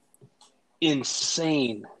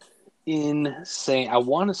insane. Insane. I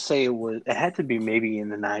want to say it had to be maybe in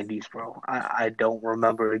the 90s, bro. I don't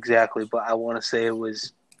remember exactly, but I want to say it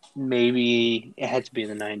had to be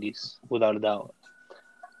in the 90s without a doubt.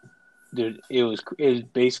 Dude, it was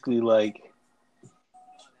basically like,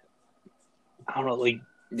 I don't know, like,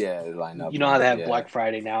 Yeah, line up you know how and they have yeah. Black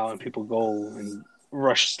Friday now and people go and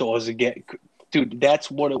rush stores to get, dude, that's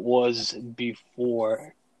what it was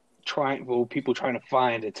before, people trying to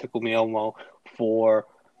find a Tickle Me Elmo for,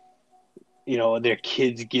 their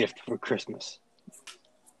kid's gift for Christmas.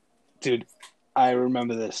 Dude, I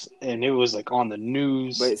remember this, and it was like on the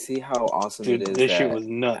news. But see how awesome it Dude, is this shit that was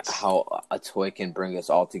nuts. how a toy can bring us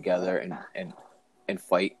all together and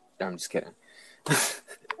fight. I'm just kidding.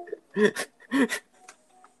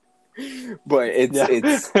 But Yeah.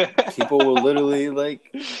 it's people will literally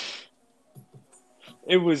like.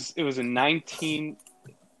 It was in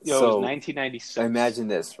 1996. Imagine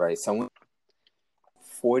this, right? Someone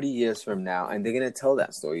 40 years from now, and they're gonna tell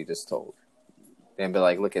that story you just told. They're gonna be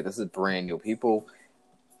like, "Look at this is brand new." People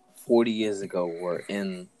 40 years ago were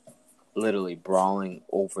literally brawling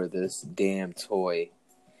over this damn toy,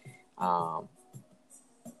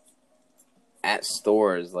 at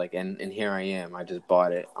stores. Like, and here I am. I just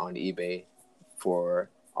bought it on eBay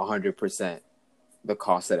for 100% the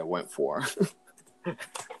cost that it went for.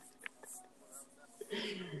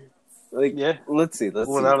 Like, Yeah, let's see.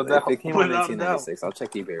 without a If doubt. it came out in Without a doubt. 1996, I'll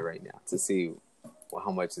check eBay right now to see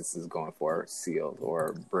how much this is going for, sealed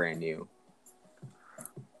or brand new.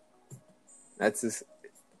 That's just.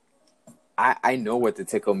 I know what the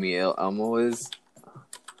Tickle Me Elmo is,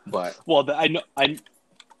 but Well, I think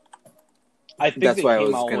that's they why I came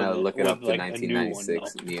was out gonna look it with up to like a new one though.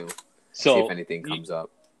 1996 new, see if So anything comes up,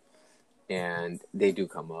 and they do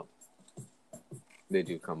come up. They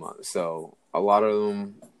do come up. So a lot of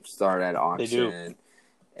them start at they do. auction,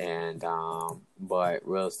 and but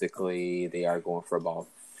realistically, they are going for about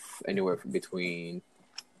anywhere between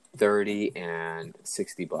 $30 and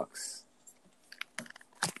 $60.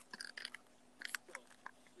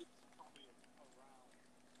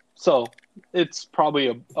 So it's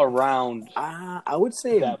probably around I would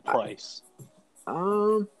say, that price.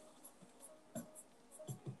 um,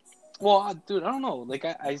 Well, dude, I don't know. Like,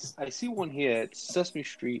 I see one here. It's Sesame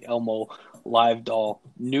Street Elmo live doll,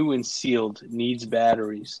 new and sealed, needs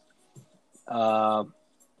batteries. It's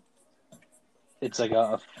like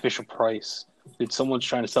a official price. Dude, someone's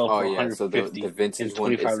trying to sell it oh for yeah. So the 150 vintage and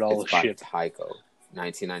one $25 it's by ship. Tyco,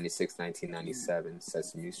 1996, 1997,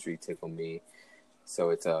 Sesame Street Tickle Me.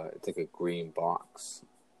 So it's like a green box.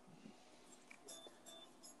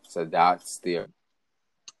 So that's the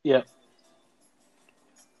Yep.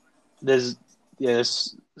 There's the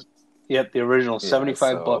original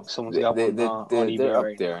 $75. Someone's got one on eBay they're up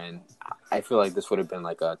right there, now. and I feel like this would have been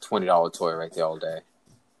like a $20 toy right there all day.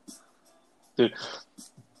 Dude.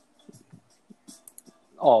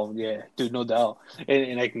 Oh yeah, dude, no doubt.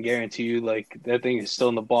 And I can guarantee you, like, that thing is still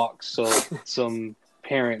in the box. So some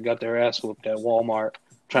parent got their ass whooped at Walmart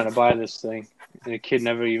trying to buy this thing, and the kid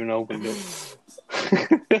never even opened it.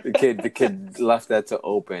 The kid left that to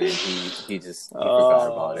open, and he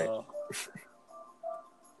forgot about it.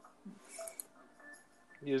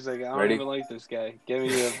 He was like, I don't Ready? even like this guy. Give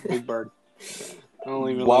me a Big Bird. I don't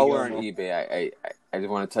even While like we're on Elmo. eBay, I just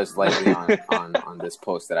want to touch lightly on this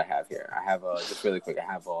post that I have here. I have just really quick. I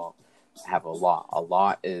have a lot. A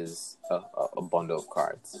lot is a bundle of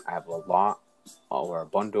cards. I have a lot or a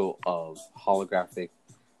bundle of holographic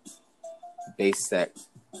base set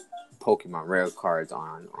Pokemon rare cards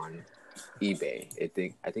on eBay.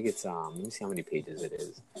 I think it's let me see how many pages it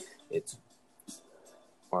is. It's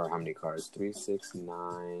or how many cards? 3, 6,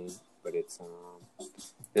 9. But it's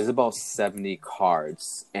there's about 70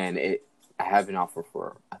 cards, and I have an offer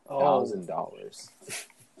for $1,000.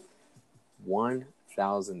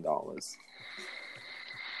 $1,000.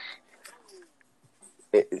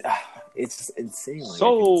 it, it's insane. Like I can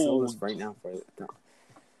sell So, this right now for,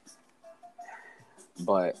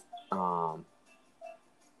 but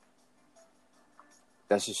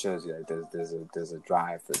that just shows you that there's a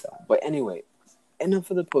drive for that. But anyway,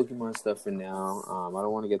 enough of the Pokemon stuff for now. I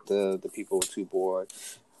don't want to get the people too bored.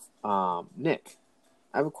 Nick,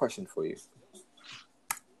 I have a question for you.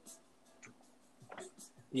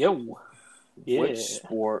 yo, Which yeah.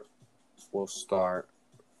 sport will start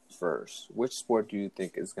first? Which sport do you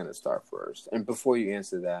think is going to start first? And before you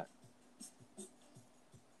answer that,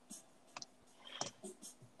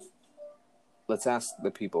 let's ask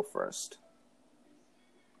the people first.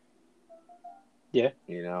 Yeah.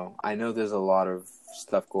 You know, I know there's a lot of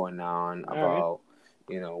stuff going on about,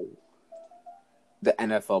 you know, the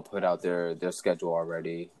NFL put out their schedule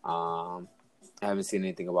already. I haven't seen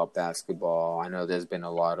anything about basketball. I know there's been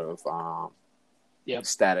a lot of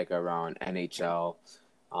static around NHL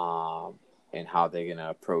and how they're gonna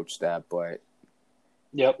approach that. But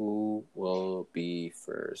who will be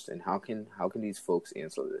first, and how can these folks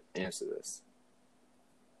answer this?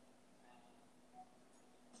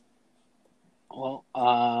 Well,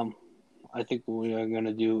 I think what we are going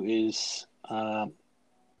to do is we're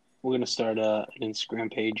going to start an Instagram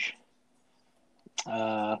page,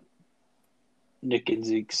 Nick and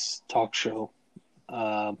Zeke's talk show,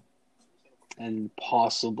 and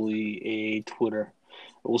possibly a Twitter.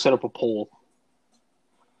 We'll set up a poll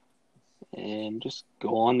and just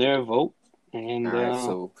go on there, vote, and All right,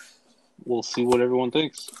 so we'll see what everyone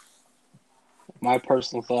thinks. My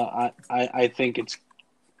personal thought,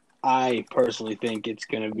 I personally think it's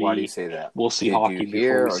going to be. Why do you say that? We'll see did hockey you before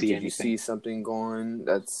hear, we or see did anything. you see something going?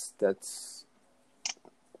 That's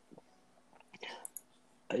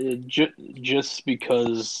just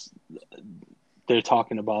because they're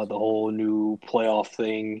talking about the whole new playoff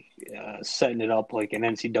thing, setting it up like an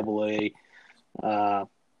NCAA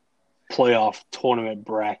playoff tournament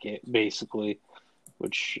bracket, basically,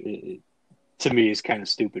 which to me is kind of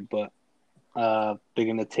stupid. But they're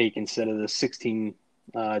going to take, instead of the 16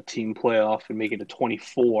 team playoff, and make it a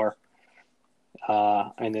 24,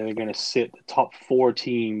 and then they're going to sit the top four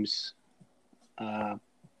teams from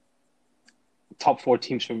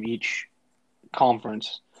each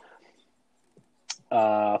conference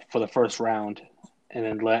for the first round, and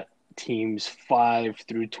then let teams 5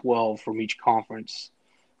 through 12 from each conference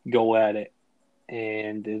go at it,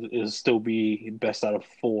 and it'll still be best out of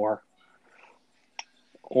 4.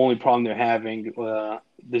 Only problem they're having,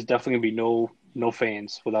 there's definitely going to be no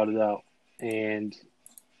fans, without a doubt. And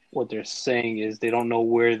what they're saying is they don't know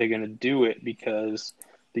where they're going to do it because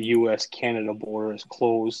the U.S.-Canada border is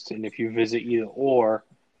closed, and if you visit either or,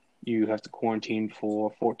 you have to quarantine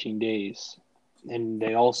for 14 days. And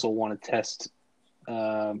they also want to test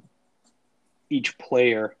each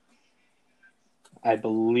player, I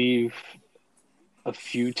believe, a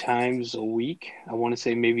few times a week. I want to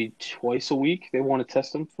say maybe twice a week they want to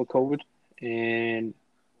test them for COVID and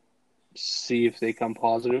see if they come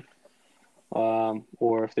positive,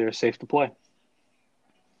 or if they're safe to play.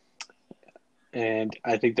 And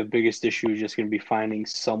I think the biggest issue is just going to be finding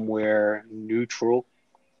somewhere neutral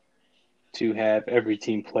to have every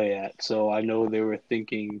team play at. So I know they were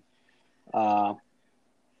thinking,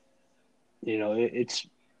 it's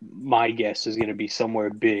my guess is going to be somewhere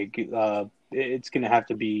big. It's going to have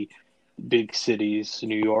to be big cities: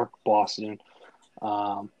 New York, Boston,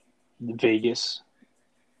 Vegas.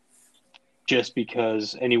 Just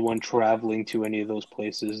because anyone traveling to any of those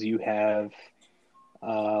places, you have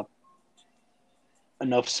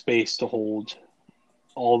enough space to hold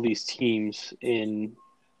all these teams in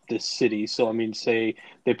the city. So, I mean, say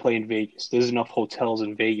they play in Vegas. There's enough hotels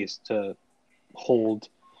in Vegas to hold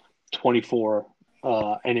 24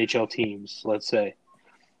 NHL teams, let's say.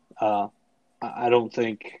 I don't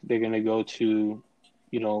think they're going to go to,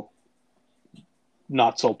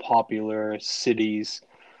 not so popular cities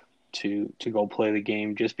to go play the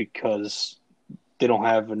game, just because they don't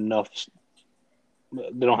have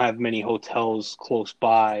many hotels close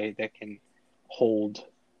by that can hold,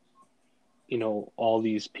 all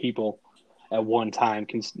these people at one time.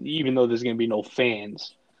 Even though there's going to be no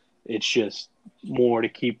fans, it's just more to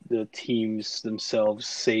keep the teams themselves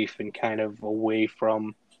safe and kind of away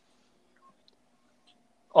from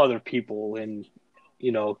other people, and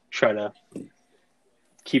try to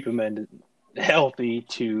keep them healthy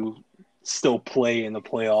to still play in the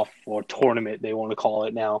playoff or tournament, they want to call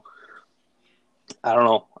it now. I don't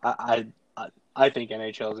know. I think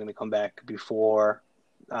NHL is going to come back before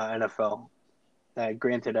NFL.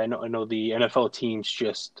 Granted, I know the NFL teams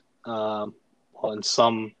just in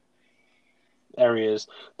some areas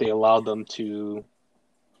they allowed them to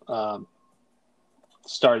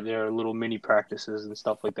start their little mini practices and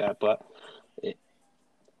stuff like that. But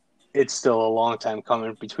it's still a long time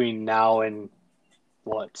coming between now and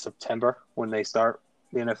September when they start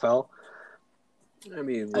the NFL. I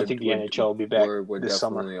mean, I think the NHL will be back we're this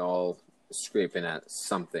summer. definitely all scraping at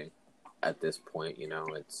something at this point. You know,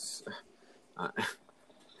 it's.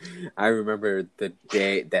 I remember the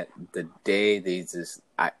day they just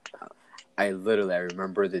I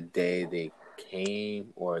remember the day they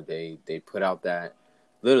came or they put out that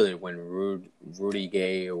literally when Rudy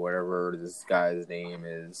Gay or whatever this guy's name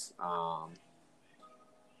is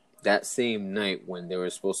that same night when they were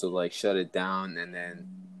supposed to like shut it down and then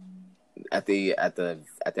at the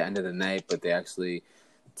end of the night but they actually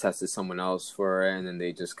tested someone else for it and then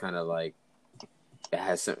they just kind of like it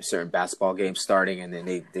has some certain basketball games starting, and then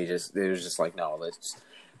they were just like, no, let's.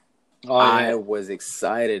 Oh, yeah. I was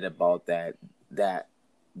excited about those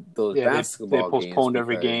basketball games. They postponed games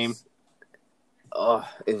every game. Oh,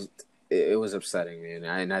 it was upsetting, man.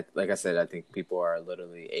 And like I said, I think people are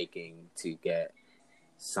literally aching to get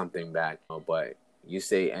something back. But you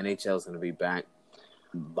say NHL is going to be back,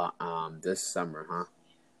 this summer, huh?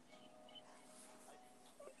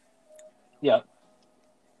 Yeah.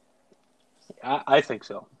 I think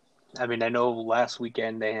so. I mean, I know last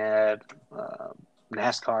weekend they had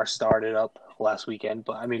NASCAR started up last weekend,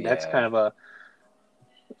 but I mean that's kind of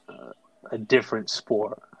a different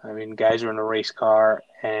sport. I mean, guys are in a race car,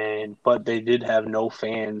 but they did have no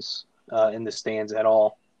fans in the stands at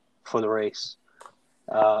all for the race.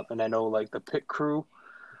 And I know like the pit crew,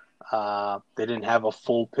 they didn't have a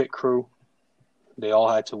full pit crew. They all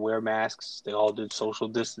had to wear masks. They all did social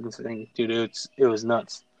distancing. Dude, it was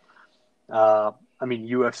nuts. I mean,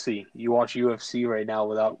 UFC. You watch UFC right now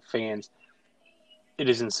without fans. It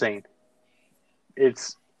is insane.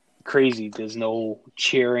 It's crazy. There's no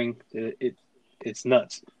cheering. It's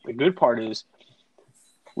nuts. The good part is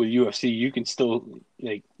with UFC, you can still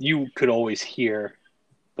you could always hear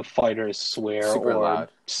the fighters swear super or loud.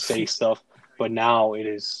 say stuff, but now it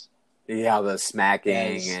is the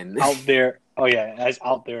smacking and out there. Oh yeah, as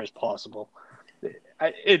out there as possible.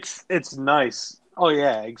 It's nice. Oh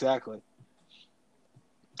yeah, exactly.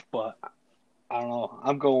 But I don't know.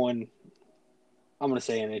 I'm going to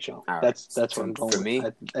say NHL. Right. That's what I'm going. For me,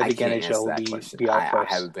 I think can't NHL will be out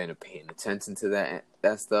first. I haven't been paying attention to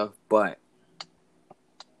that stuff. But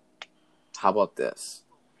how about this,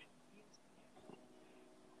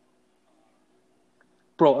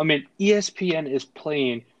 bro? I mean, ESPN is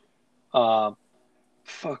playing. What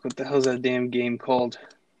the hell's that damn game called?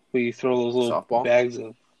 Where you throw those little softball bags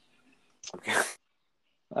of.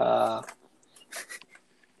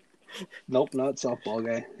 Nope, not softball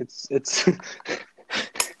guy. It's.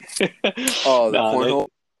 Oh, the cornhole.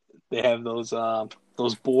 They have those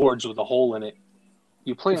boards with a hole in it.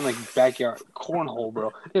 You play in like backyard cornhole,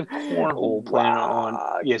 bro. They have cornhole playing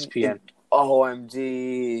on ESPN.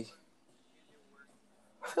 OMG.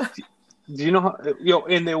 Do you know how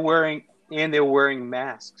and they're wearing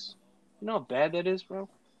masks. You know how bad that is, bro?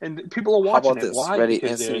 And people are watching it. Why? Ready?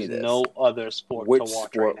 Because there's this. no other sport Which to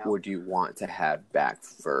watch sport right now. would you want to have back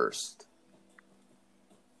first?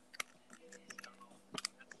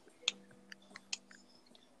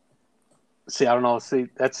 See, I don't know. See,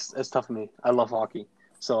 that's tough for me. I love hockey,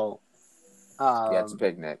 so you have to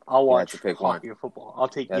pick, Nick. I'll watch hockey one. Or football. I'll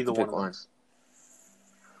take either one of those.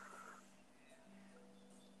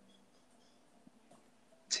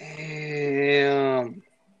 Damn.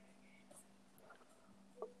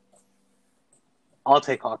 I'll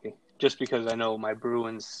take hockey just because I know my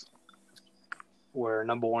Bruins were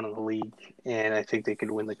number one in the league, and I think they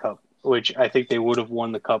could win the cup. Which I think they would have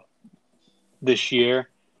won the cup this year.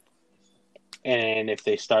 And if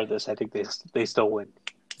they start this, I think they still win.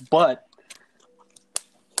 But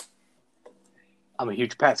I'm a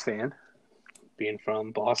huge Pats fan, being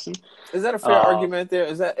from Boston. Is that a fair argument there?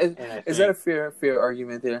 Is that a fair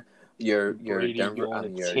argument there? You're Denver,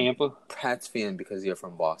 you're Tampa Pats fan because you're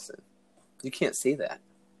from Boston. You can't say that.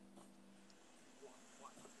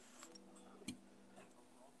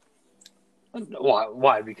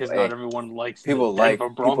 Why? Because not everyone likes people the Denver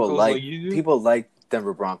Broncos like you do? People like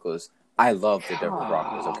Denver Broncos. I love the Denver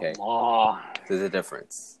Broncos, okay? There's a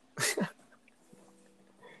difference.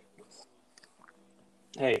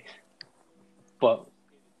 Hey, but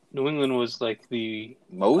New England was like the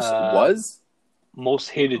most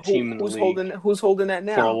hated team in the league. Who's holding that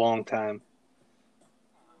now? For a long time.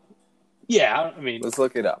 Yeah, I mean... Let's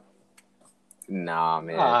look it up. Nah,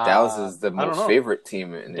 man. Dallas is the most favorite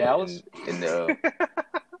team in the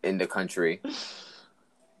country.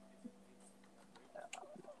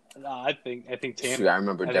 I think Tampa. Shoot, I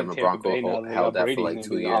remember Denver Broncos held that for like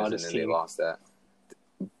 2 years, and then they lost that.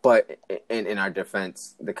 But in our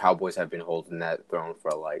defense, the Cowboys have been holding that throne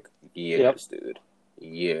for like years, dude.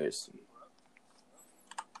 Years.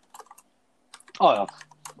 Oh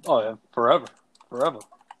yeah, forever.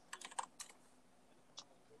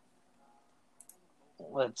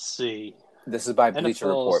 Let's see. This is by Bleacher NFL's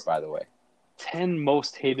Report, by the way. 10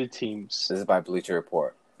 most hated teams. This is by Bleacher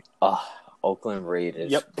Report. Oakland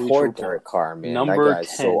Raiders. Yep, Poor Bleacher Derek Report. Carr, man. Number that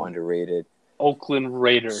guy's 10. so underrated. Oakland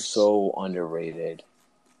Raiders. So underrated.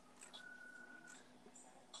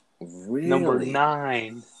 Really? Number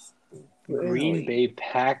 9. Really? Green Bay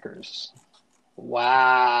Packers.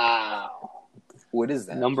 Wow. What is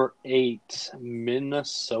that? Number 8.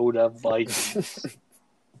 Minnesota Vikings.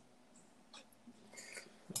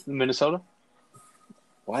 Minnesota?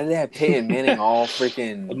 Why did they have Peyton Manning all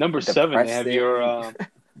freaking At number 7, they have there?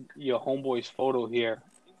 your homeboy's photo here.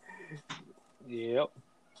 Yep.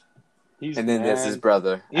 And then there's his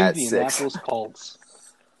brother at 6. Indianapolis Colts.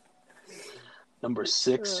 Number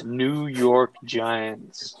 6, New York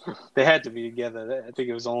Giants. They had to be together. I think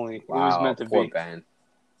it was meant to poor be. Ben.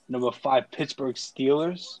 Number 5, Pittsburgh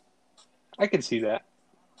Steelers. I can see that.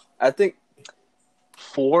 I think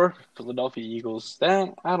 4, Philadelphia Eagles.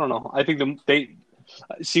 That I don't know. I think they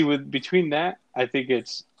see between that. I think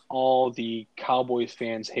it's all the Cowboys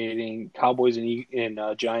fans hating Cowboys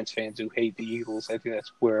and Giants fans who hate the Eagles. I think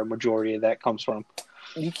that's where a majority of that comes from.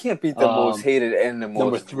 you can't beat the most hated and the most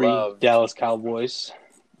Number 3, loved. Dallas Cowboys.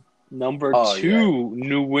 Number 2, yeah.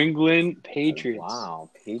 New England Patriots. Wow,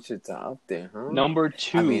 Patriots are up there, huh? Number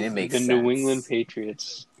 2, it makes sense. New England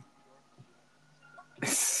Patriots.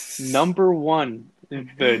 Number 1,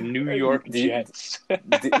 the New York Jets.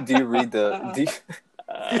 do you read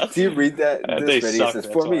do you read that? They This suck, says,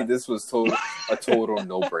 that's for me, why. this was a total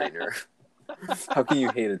no-brainer. How can you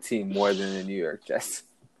hate a team more than the New York Jets?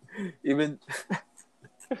 Even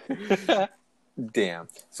damn.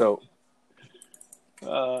 So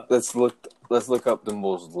let's look up the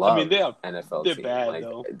most loved NFL they're team. bad,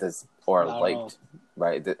 though. Liked,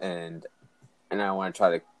 right? And I want to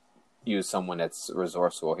try to use someone that's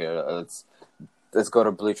resourceful here. Let's go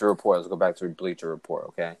to Bleacher Report. Let's go back to Bleacher Report,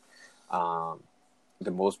 okay? The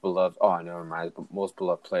most beloved. Oh, never mind. Most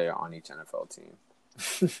beloved player on each NFL team.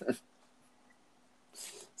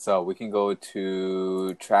 So we can go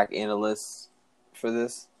to track analysts for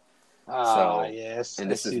this. Yes. And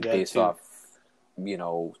this is based off,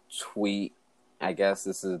 tweet. I guess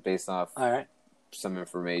this is based off All right. some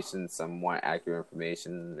information, some more accurate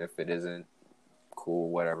information. If it isn't, cool,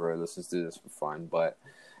 whatever. Let's just do this for fun. But,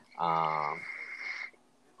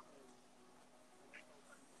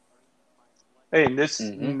 hey, and this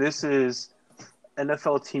is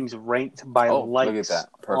NFL teams ranked by likes look at that.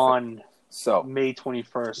 Perfect. on So May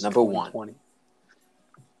 21st, number 2020. 1,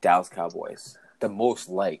 Dallas Cowboys, the most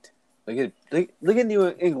liked. Look at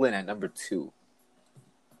New England at number 2.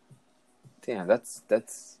 Damn, that's.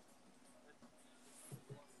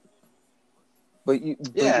 But you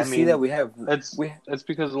see that we have that's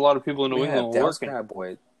because a lot of people in New England were Dallas working,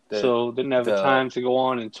 Cowboys, so didn't have the time to go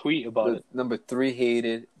on and tweet about it. Number 3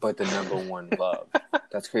 hated, but the number 1 loved.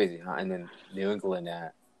 That's crazy, huh? And then New England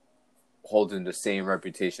at holding the same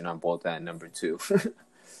reputation on both at number 2.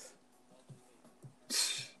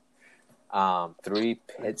 3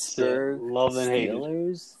 Pittsburgh Love and hated.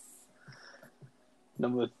 Steelers.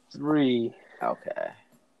 Number 3. Okay.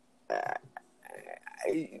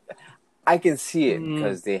 I can see it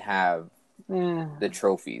because they have the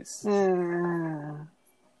trophies.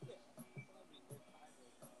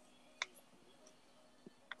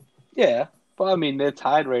 Yeah, but I mean they're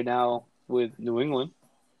tied right now with New England.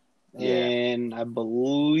 Yeah. And I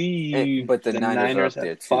believe but the Niners are up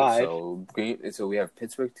there too. 5. So we have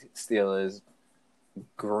Pittsburgh Steelers,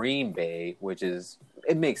 Green Bay, which is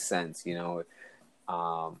it makes sense,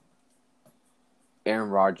 Aaron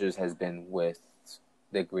Rodgers has been with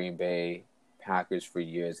the Green Bay Packers for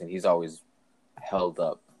years, and he's always held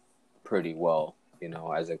up pretty well,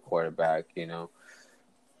 as a quarterback,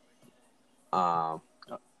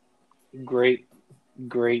 Great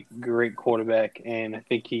quarterback, and I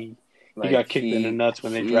think he got kicked in the nuts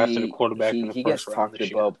when they drafted a quarterback in the he first gets round.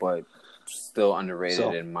 talked about, but still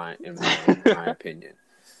underrated in my opinion.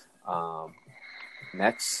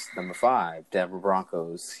 Next, number 5, Denver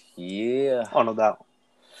Broncos. Yeah. Oh, no doubt.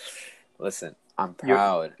 Listen, I'm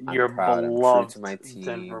proud. You're I'm proud. I'm beloved true to my team.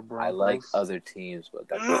 Denver Broncos. I like other teams, but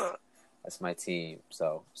that's my team.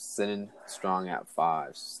 So sitting strong at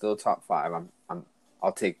 5, still top 5.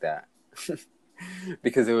 I'll take that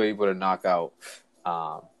because they were able to knock out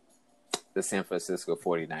the San Francisco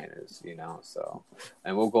 49ers, so,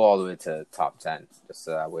 and we'll go all the way to top 10, just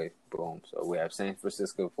so that way, boom. So we have San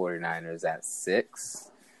Francisco 49ers at 6.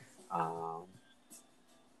 Um,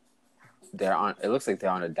 they're on. It looks like they're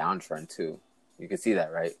on a downtrend too. You can see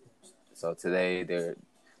that, right? So they're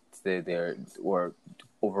or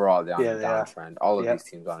overall they're on a Yeah, they are. downtrend. All of Yep. these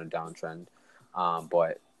teams are on a downtrend,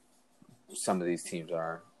 but some of these teams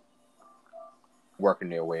are working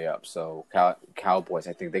their way up. So Cowboys,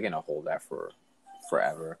 I think they're gonna hold that for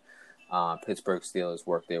forever. Pittsburgh Steelers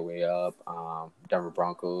work their way up. Denver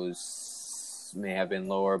Broncos may have been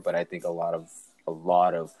lower, but I think a lot of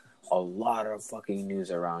fucking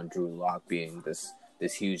news around Drew Lock being this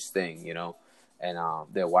huge thing, you know, and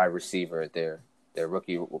their wide receiver, their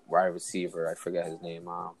rookie wide receiver, I forget his name,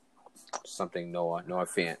 something Noah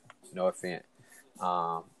Fant.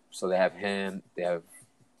 So they have him. They have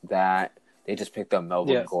that. They just picked up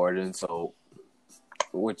Melvin Gordon, so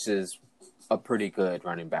which is a pretty good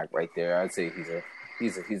running back right there. I'd say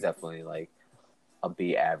he's definitely like a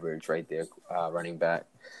B average right there, running back.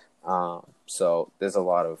 So there's a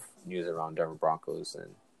lot of news around Denver Broncos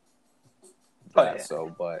and that.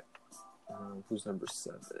 So, but who's number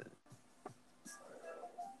 7?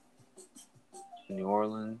 New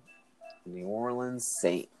Orleans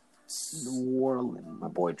Saints. New Orleans. My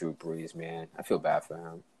boy Drew Brees, man. I feel bad for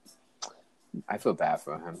him. The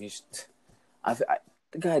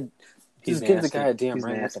guy. Just give the guy a damn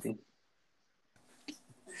ring. Nasty.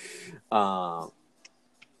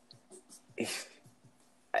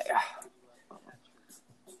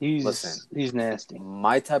 He's nasty.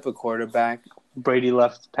 My type of quarterback. Brady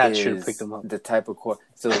left. Pat should have picked him up. The type of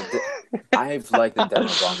I've liked the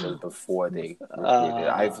Denver Broncos before they recruited.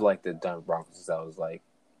 I've liked the Denver Broncos since I was like,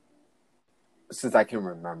 since I can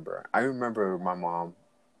remember. I remember my mom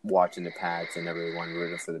watching the Pats and everyone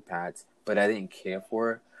rooting for the Pats, but I didn't care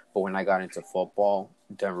for it. But when I got into football,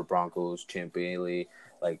 Denver Broncos, Champ Bailey,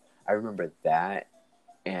 like I remember that,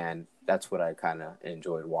 and that's what I kind of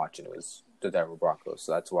enjoyed watching. It was the Denver Broncos,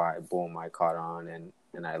 so that's why I caught on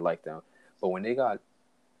and I liked them. But when they got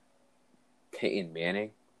Peyton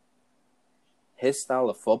Manning, his style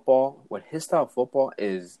of football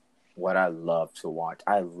is what I love to watch.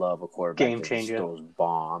 I love a quarterback game changer, that just throws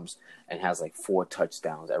bombs and has like 4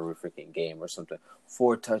 touchdowns every freaking game or something.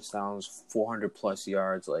 4 touchdowns, 400+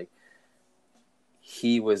 yards. Like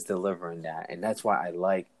he was delivering that, and that's why I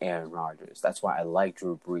like Aaron Rodgers. That's why I like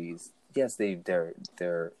Drew Brees. Yes,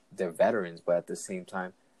 they're veterans, but at the same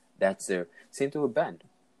time, that's their same thing with Ben.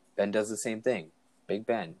 Ben does the same thing. Big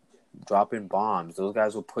Ben, dropping bombs. Those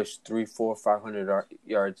guys will push 300, 400, 500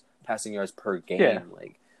 yards, passing yards per game.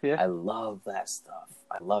 Yeah. I love that stuff.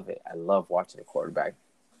 I love it. I love watching a quarterback.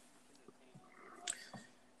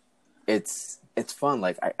 It's fun.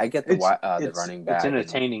 Like I get the running back. It's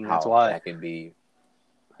entertaining. That's why that can be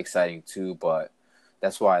exciting too. But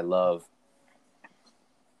that's why I love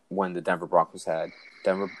when the Denver Broncos had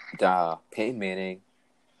Peyton Manning,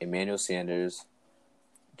 Emmanuel Sanders,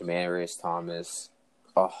 Demaryius Thomas.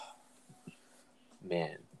 Oh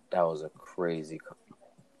man, that was a crazy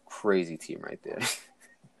team right there.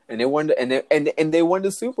 And they won they won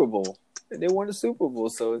the Super Bowl.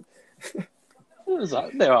 So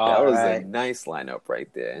they're all right. A nice lineup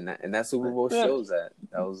right there, and that Super Bowl shows that.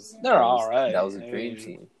 They're all right. That was a dream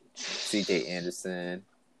team. C.J. Anderson.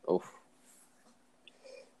 Oh,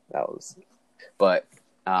 that was. But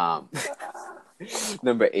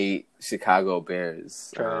number 8, Chicago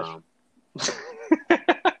Bears. I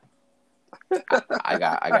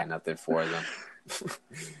got nothing for them.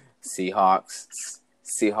 Seahawks.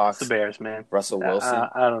 The Bears, man. Russell Wilson.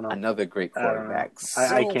 I don't know. Another great quarterback.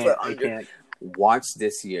 I can't. Watch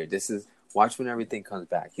this year. Watch when everything comes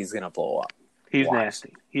back. He's gonna blow up. He's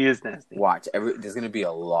nasty. He is nasty. Watch. There's gonna be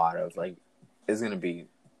a lot of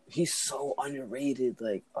he's so underrated.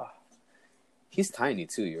 Like, he's tiny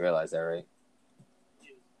too. You realize that, right?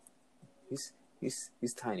 He's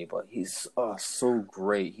tiny, but he's so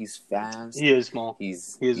great. He's fast. He is small.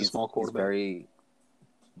 He's a small quarterback. He's very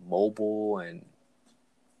mobile and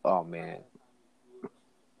oh man.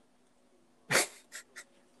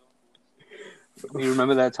 You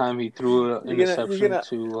remember that time he threw an interception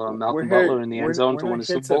to Malcolm Butler in the end zone to win the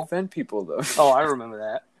Super Bowl? To offend people though. Oh, I remember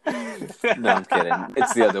that. No, I'm kidding.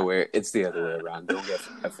 It's the other way. Around. Don't get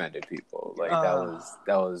offended, people. Like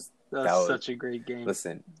that was such a great game.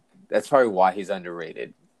 Listen, that's probably why he's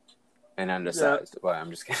underrated and undersized. Well, I'm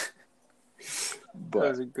just kidding. That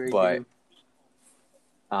was a great game.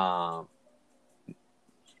 But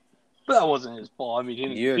that wasn't his fault. I mean, he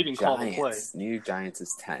didn't call the play. New York Giants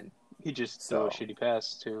is 10. He just threw a shitty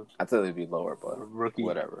pass too. I thought it'd be lower, but rookie.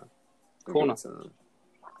 Whatever. Cool.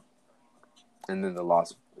 And then the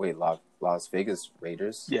Las Vegas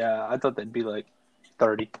Raiders. Yeah, I thought they'd be like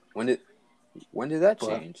 30. When did that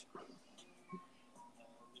change?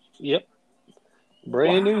 Yep.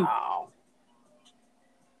 Brand new. Wow.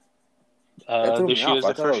 That threw This me year off. is I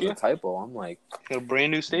the thought it first was a year. typo. I'm like, Got a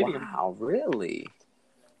brand new stadium. wow, really?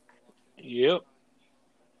 Yep.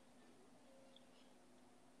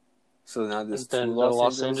 So now there's And two then the Los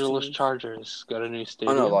Los Angeles Angeles teams? Chargers got a new Oh,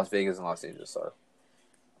 stadium. no, Las Vegas and Los Angeles, sorry.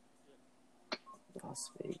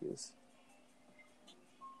 Las Vegas.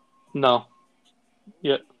 No.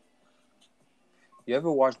 Yep. You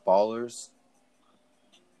ever watch Ballers?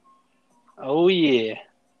 Oh, yeah.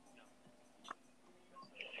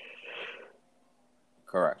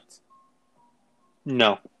 Correct.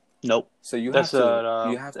 No. Nope. So you That's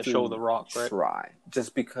have the to show The Rock, right? try,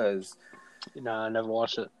 just because Nah, I never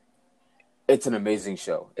watched it. it's an amazing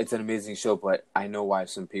show. It's an amazing show, but I know why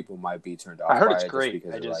some people might be turned off I heard by it's it great. just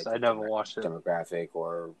because of like I never watched it. demographic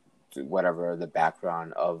or whatever the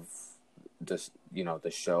background of this,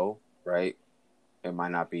 the show, right? It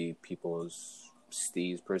might not be people's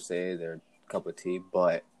steez per se, their cup of tea,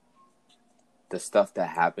 but the stuff that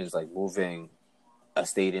happens, like moving a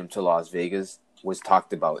stadium to Las Vegas, was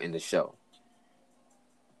talked about in the show.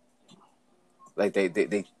 Like they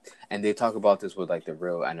talk about this with like the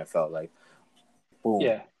real NFL, like boom,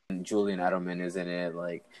 Yeah. and Julian Edelman is in it.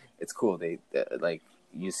 Like it's cool. They like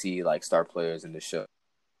you see like star players in the show.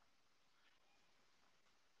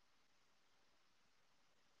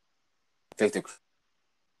 Victor,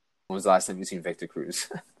 when was the last time you seen Victor Cruz?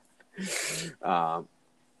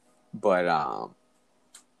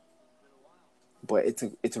 But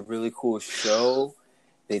it's a really cool show.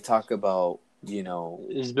 They talk about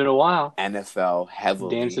It's been a while. NFL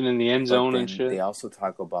heavily, Dancing in the end zone and shit. They also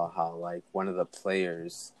talk about how like one of the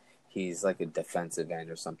players, he's like a defensive end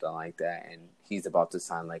or something like that, and he's about to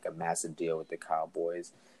sign like a massive deal with the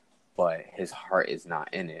Cowboys, but his heart is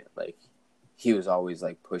not in it. Like he was always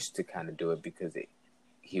like pushed to kind of do it because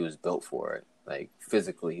he was built for it. Like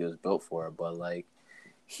physically, he was built for it, but like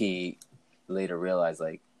he later realized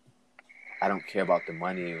like I don't care about the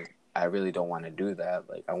money. I really don't want to do that.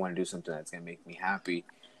 Like I want to do something that's gonna make me happy,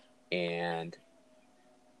 and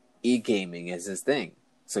e-gaming is his thing.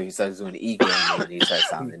 So he starts doing e-gaming and he starts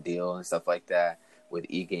signing a deal and stuff like that with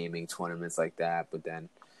e-gaming tournaments like that. But then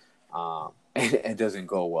it doesn't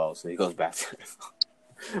go well, so he goes back to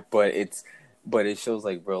it. But it shows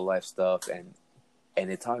like real life stuff, and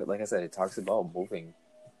it like I said, it talks about moving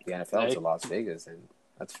the NFL to Las Vegas, and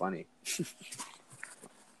that's funny.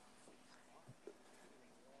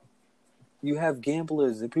 You have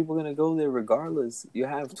gamblers, and people are gonna go there regardless. You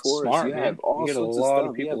have tourists, Smart, you have all you sorts a lot of stuff.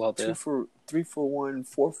 of people you have out there. 2 for 3 for 1,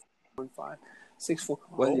 4 for 1, 5, 6 for.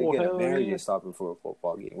 Whether you're getting married, you're stopping for a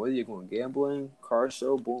football game. Whether you're going gambling, car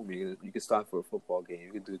show, boom, you can stop for a football game.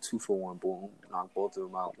 You can do 2 for 1, boom, knock both of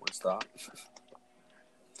them out, one stop.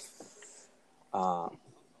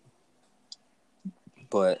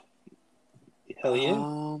 But hell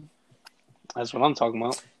yeah, that's what I'm talking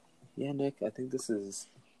about. Yeah, Nick, I think this is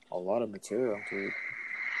a lot of material, dude.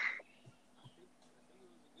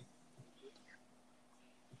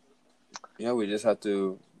 Yeah, we just have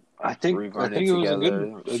to I think rerun it was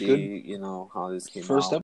together, a see, good how this came first out.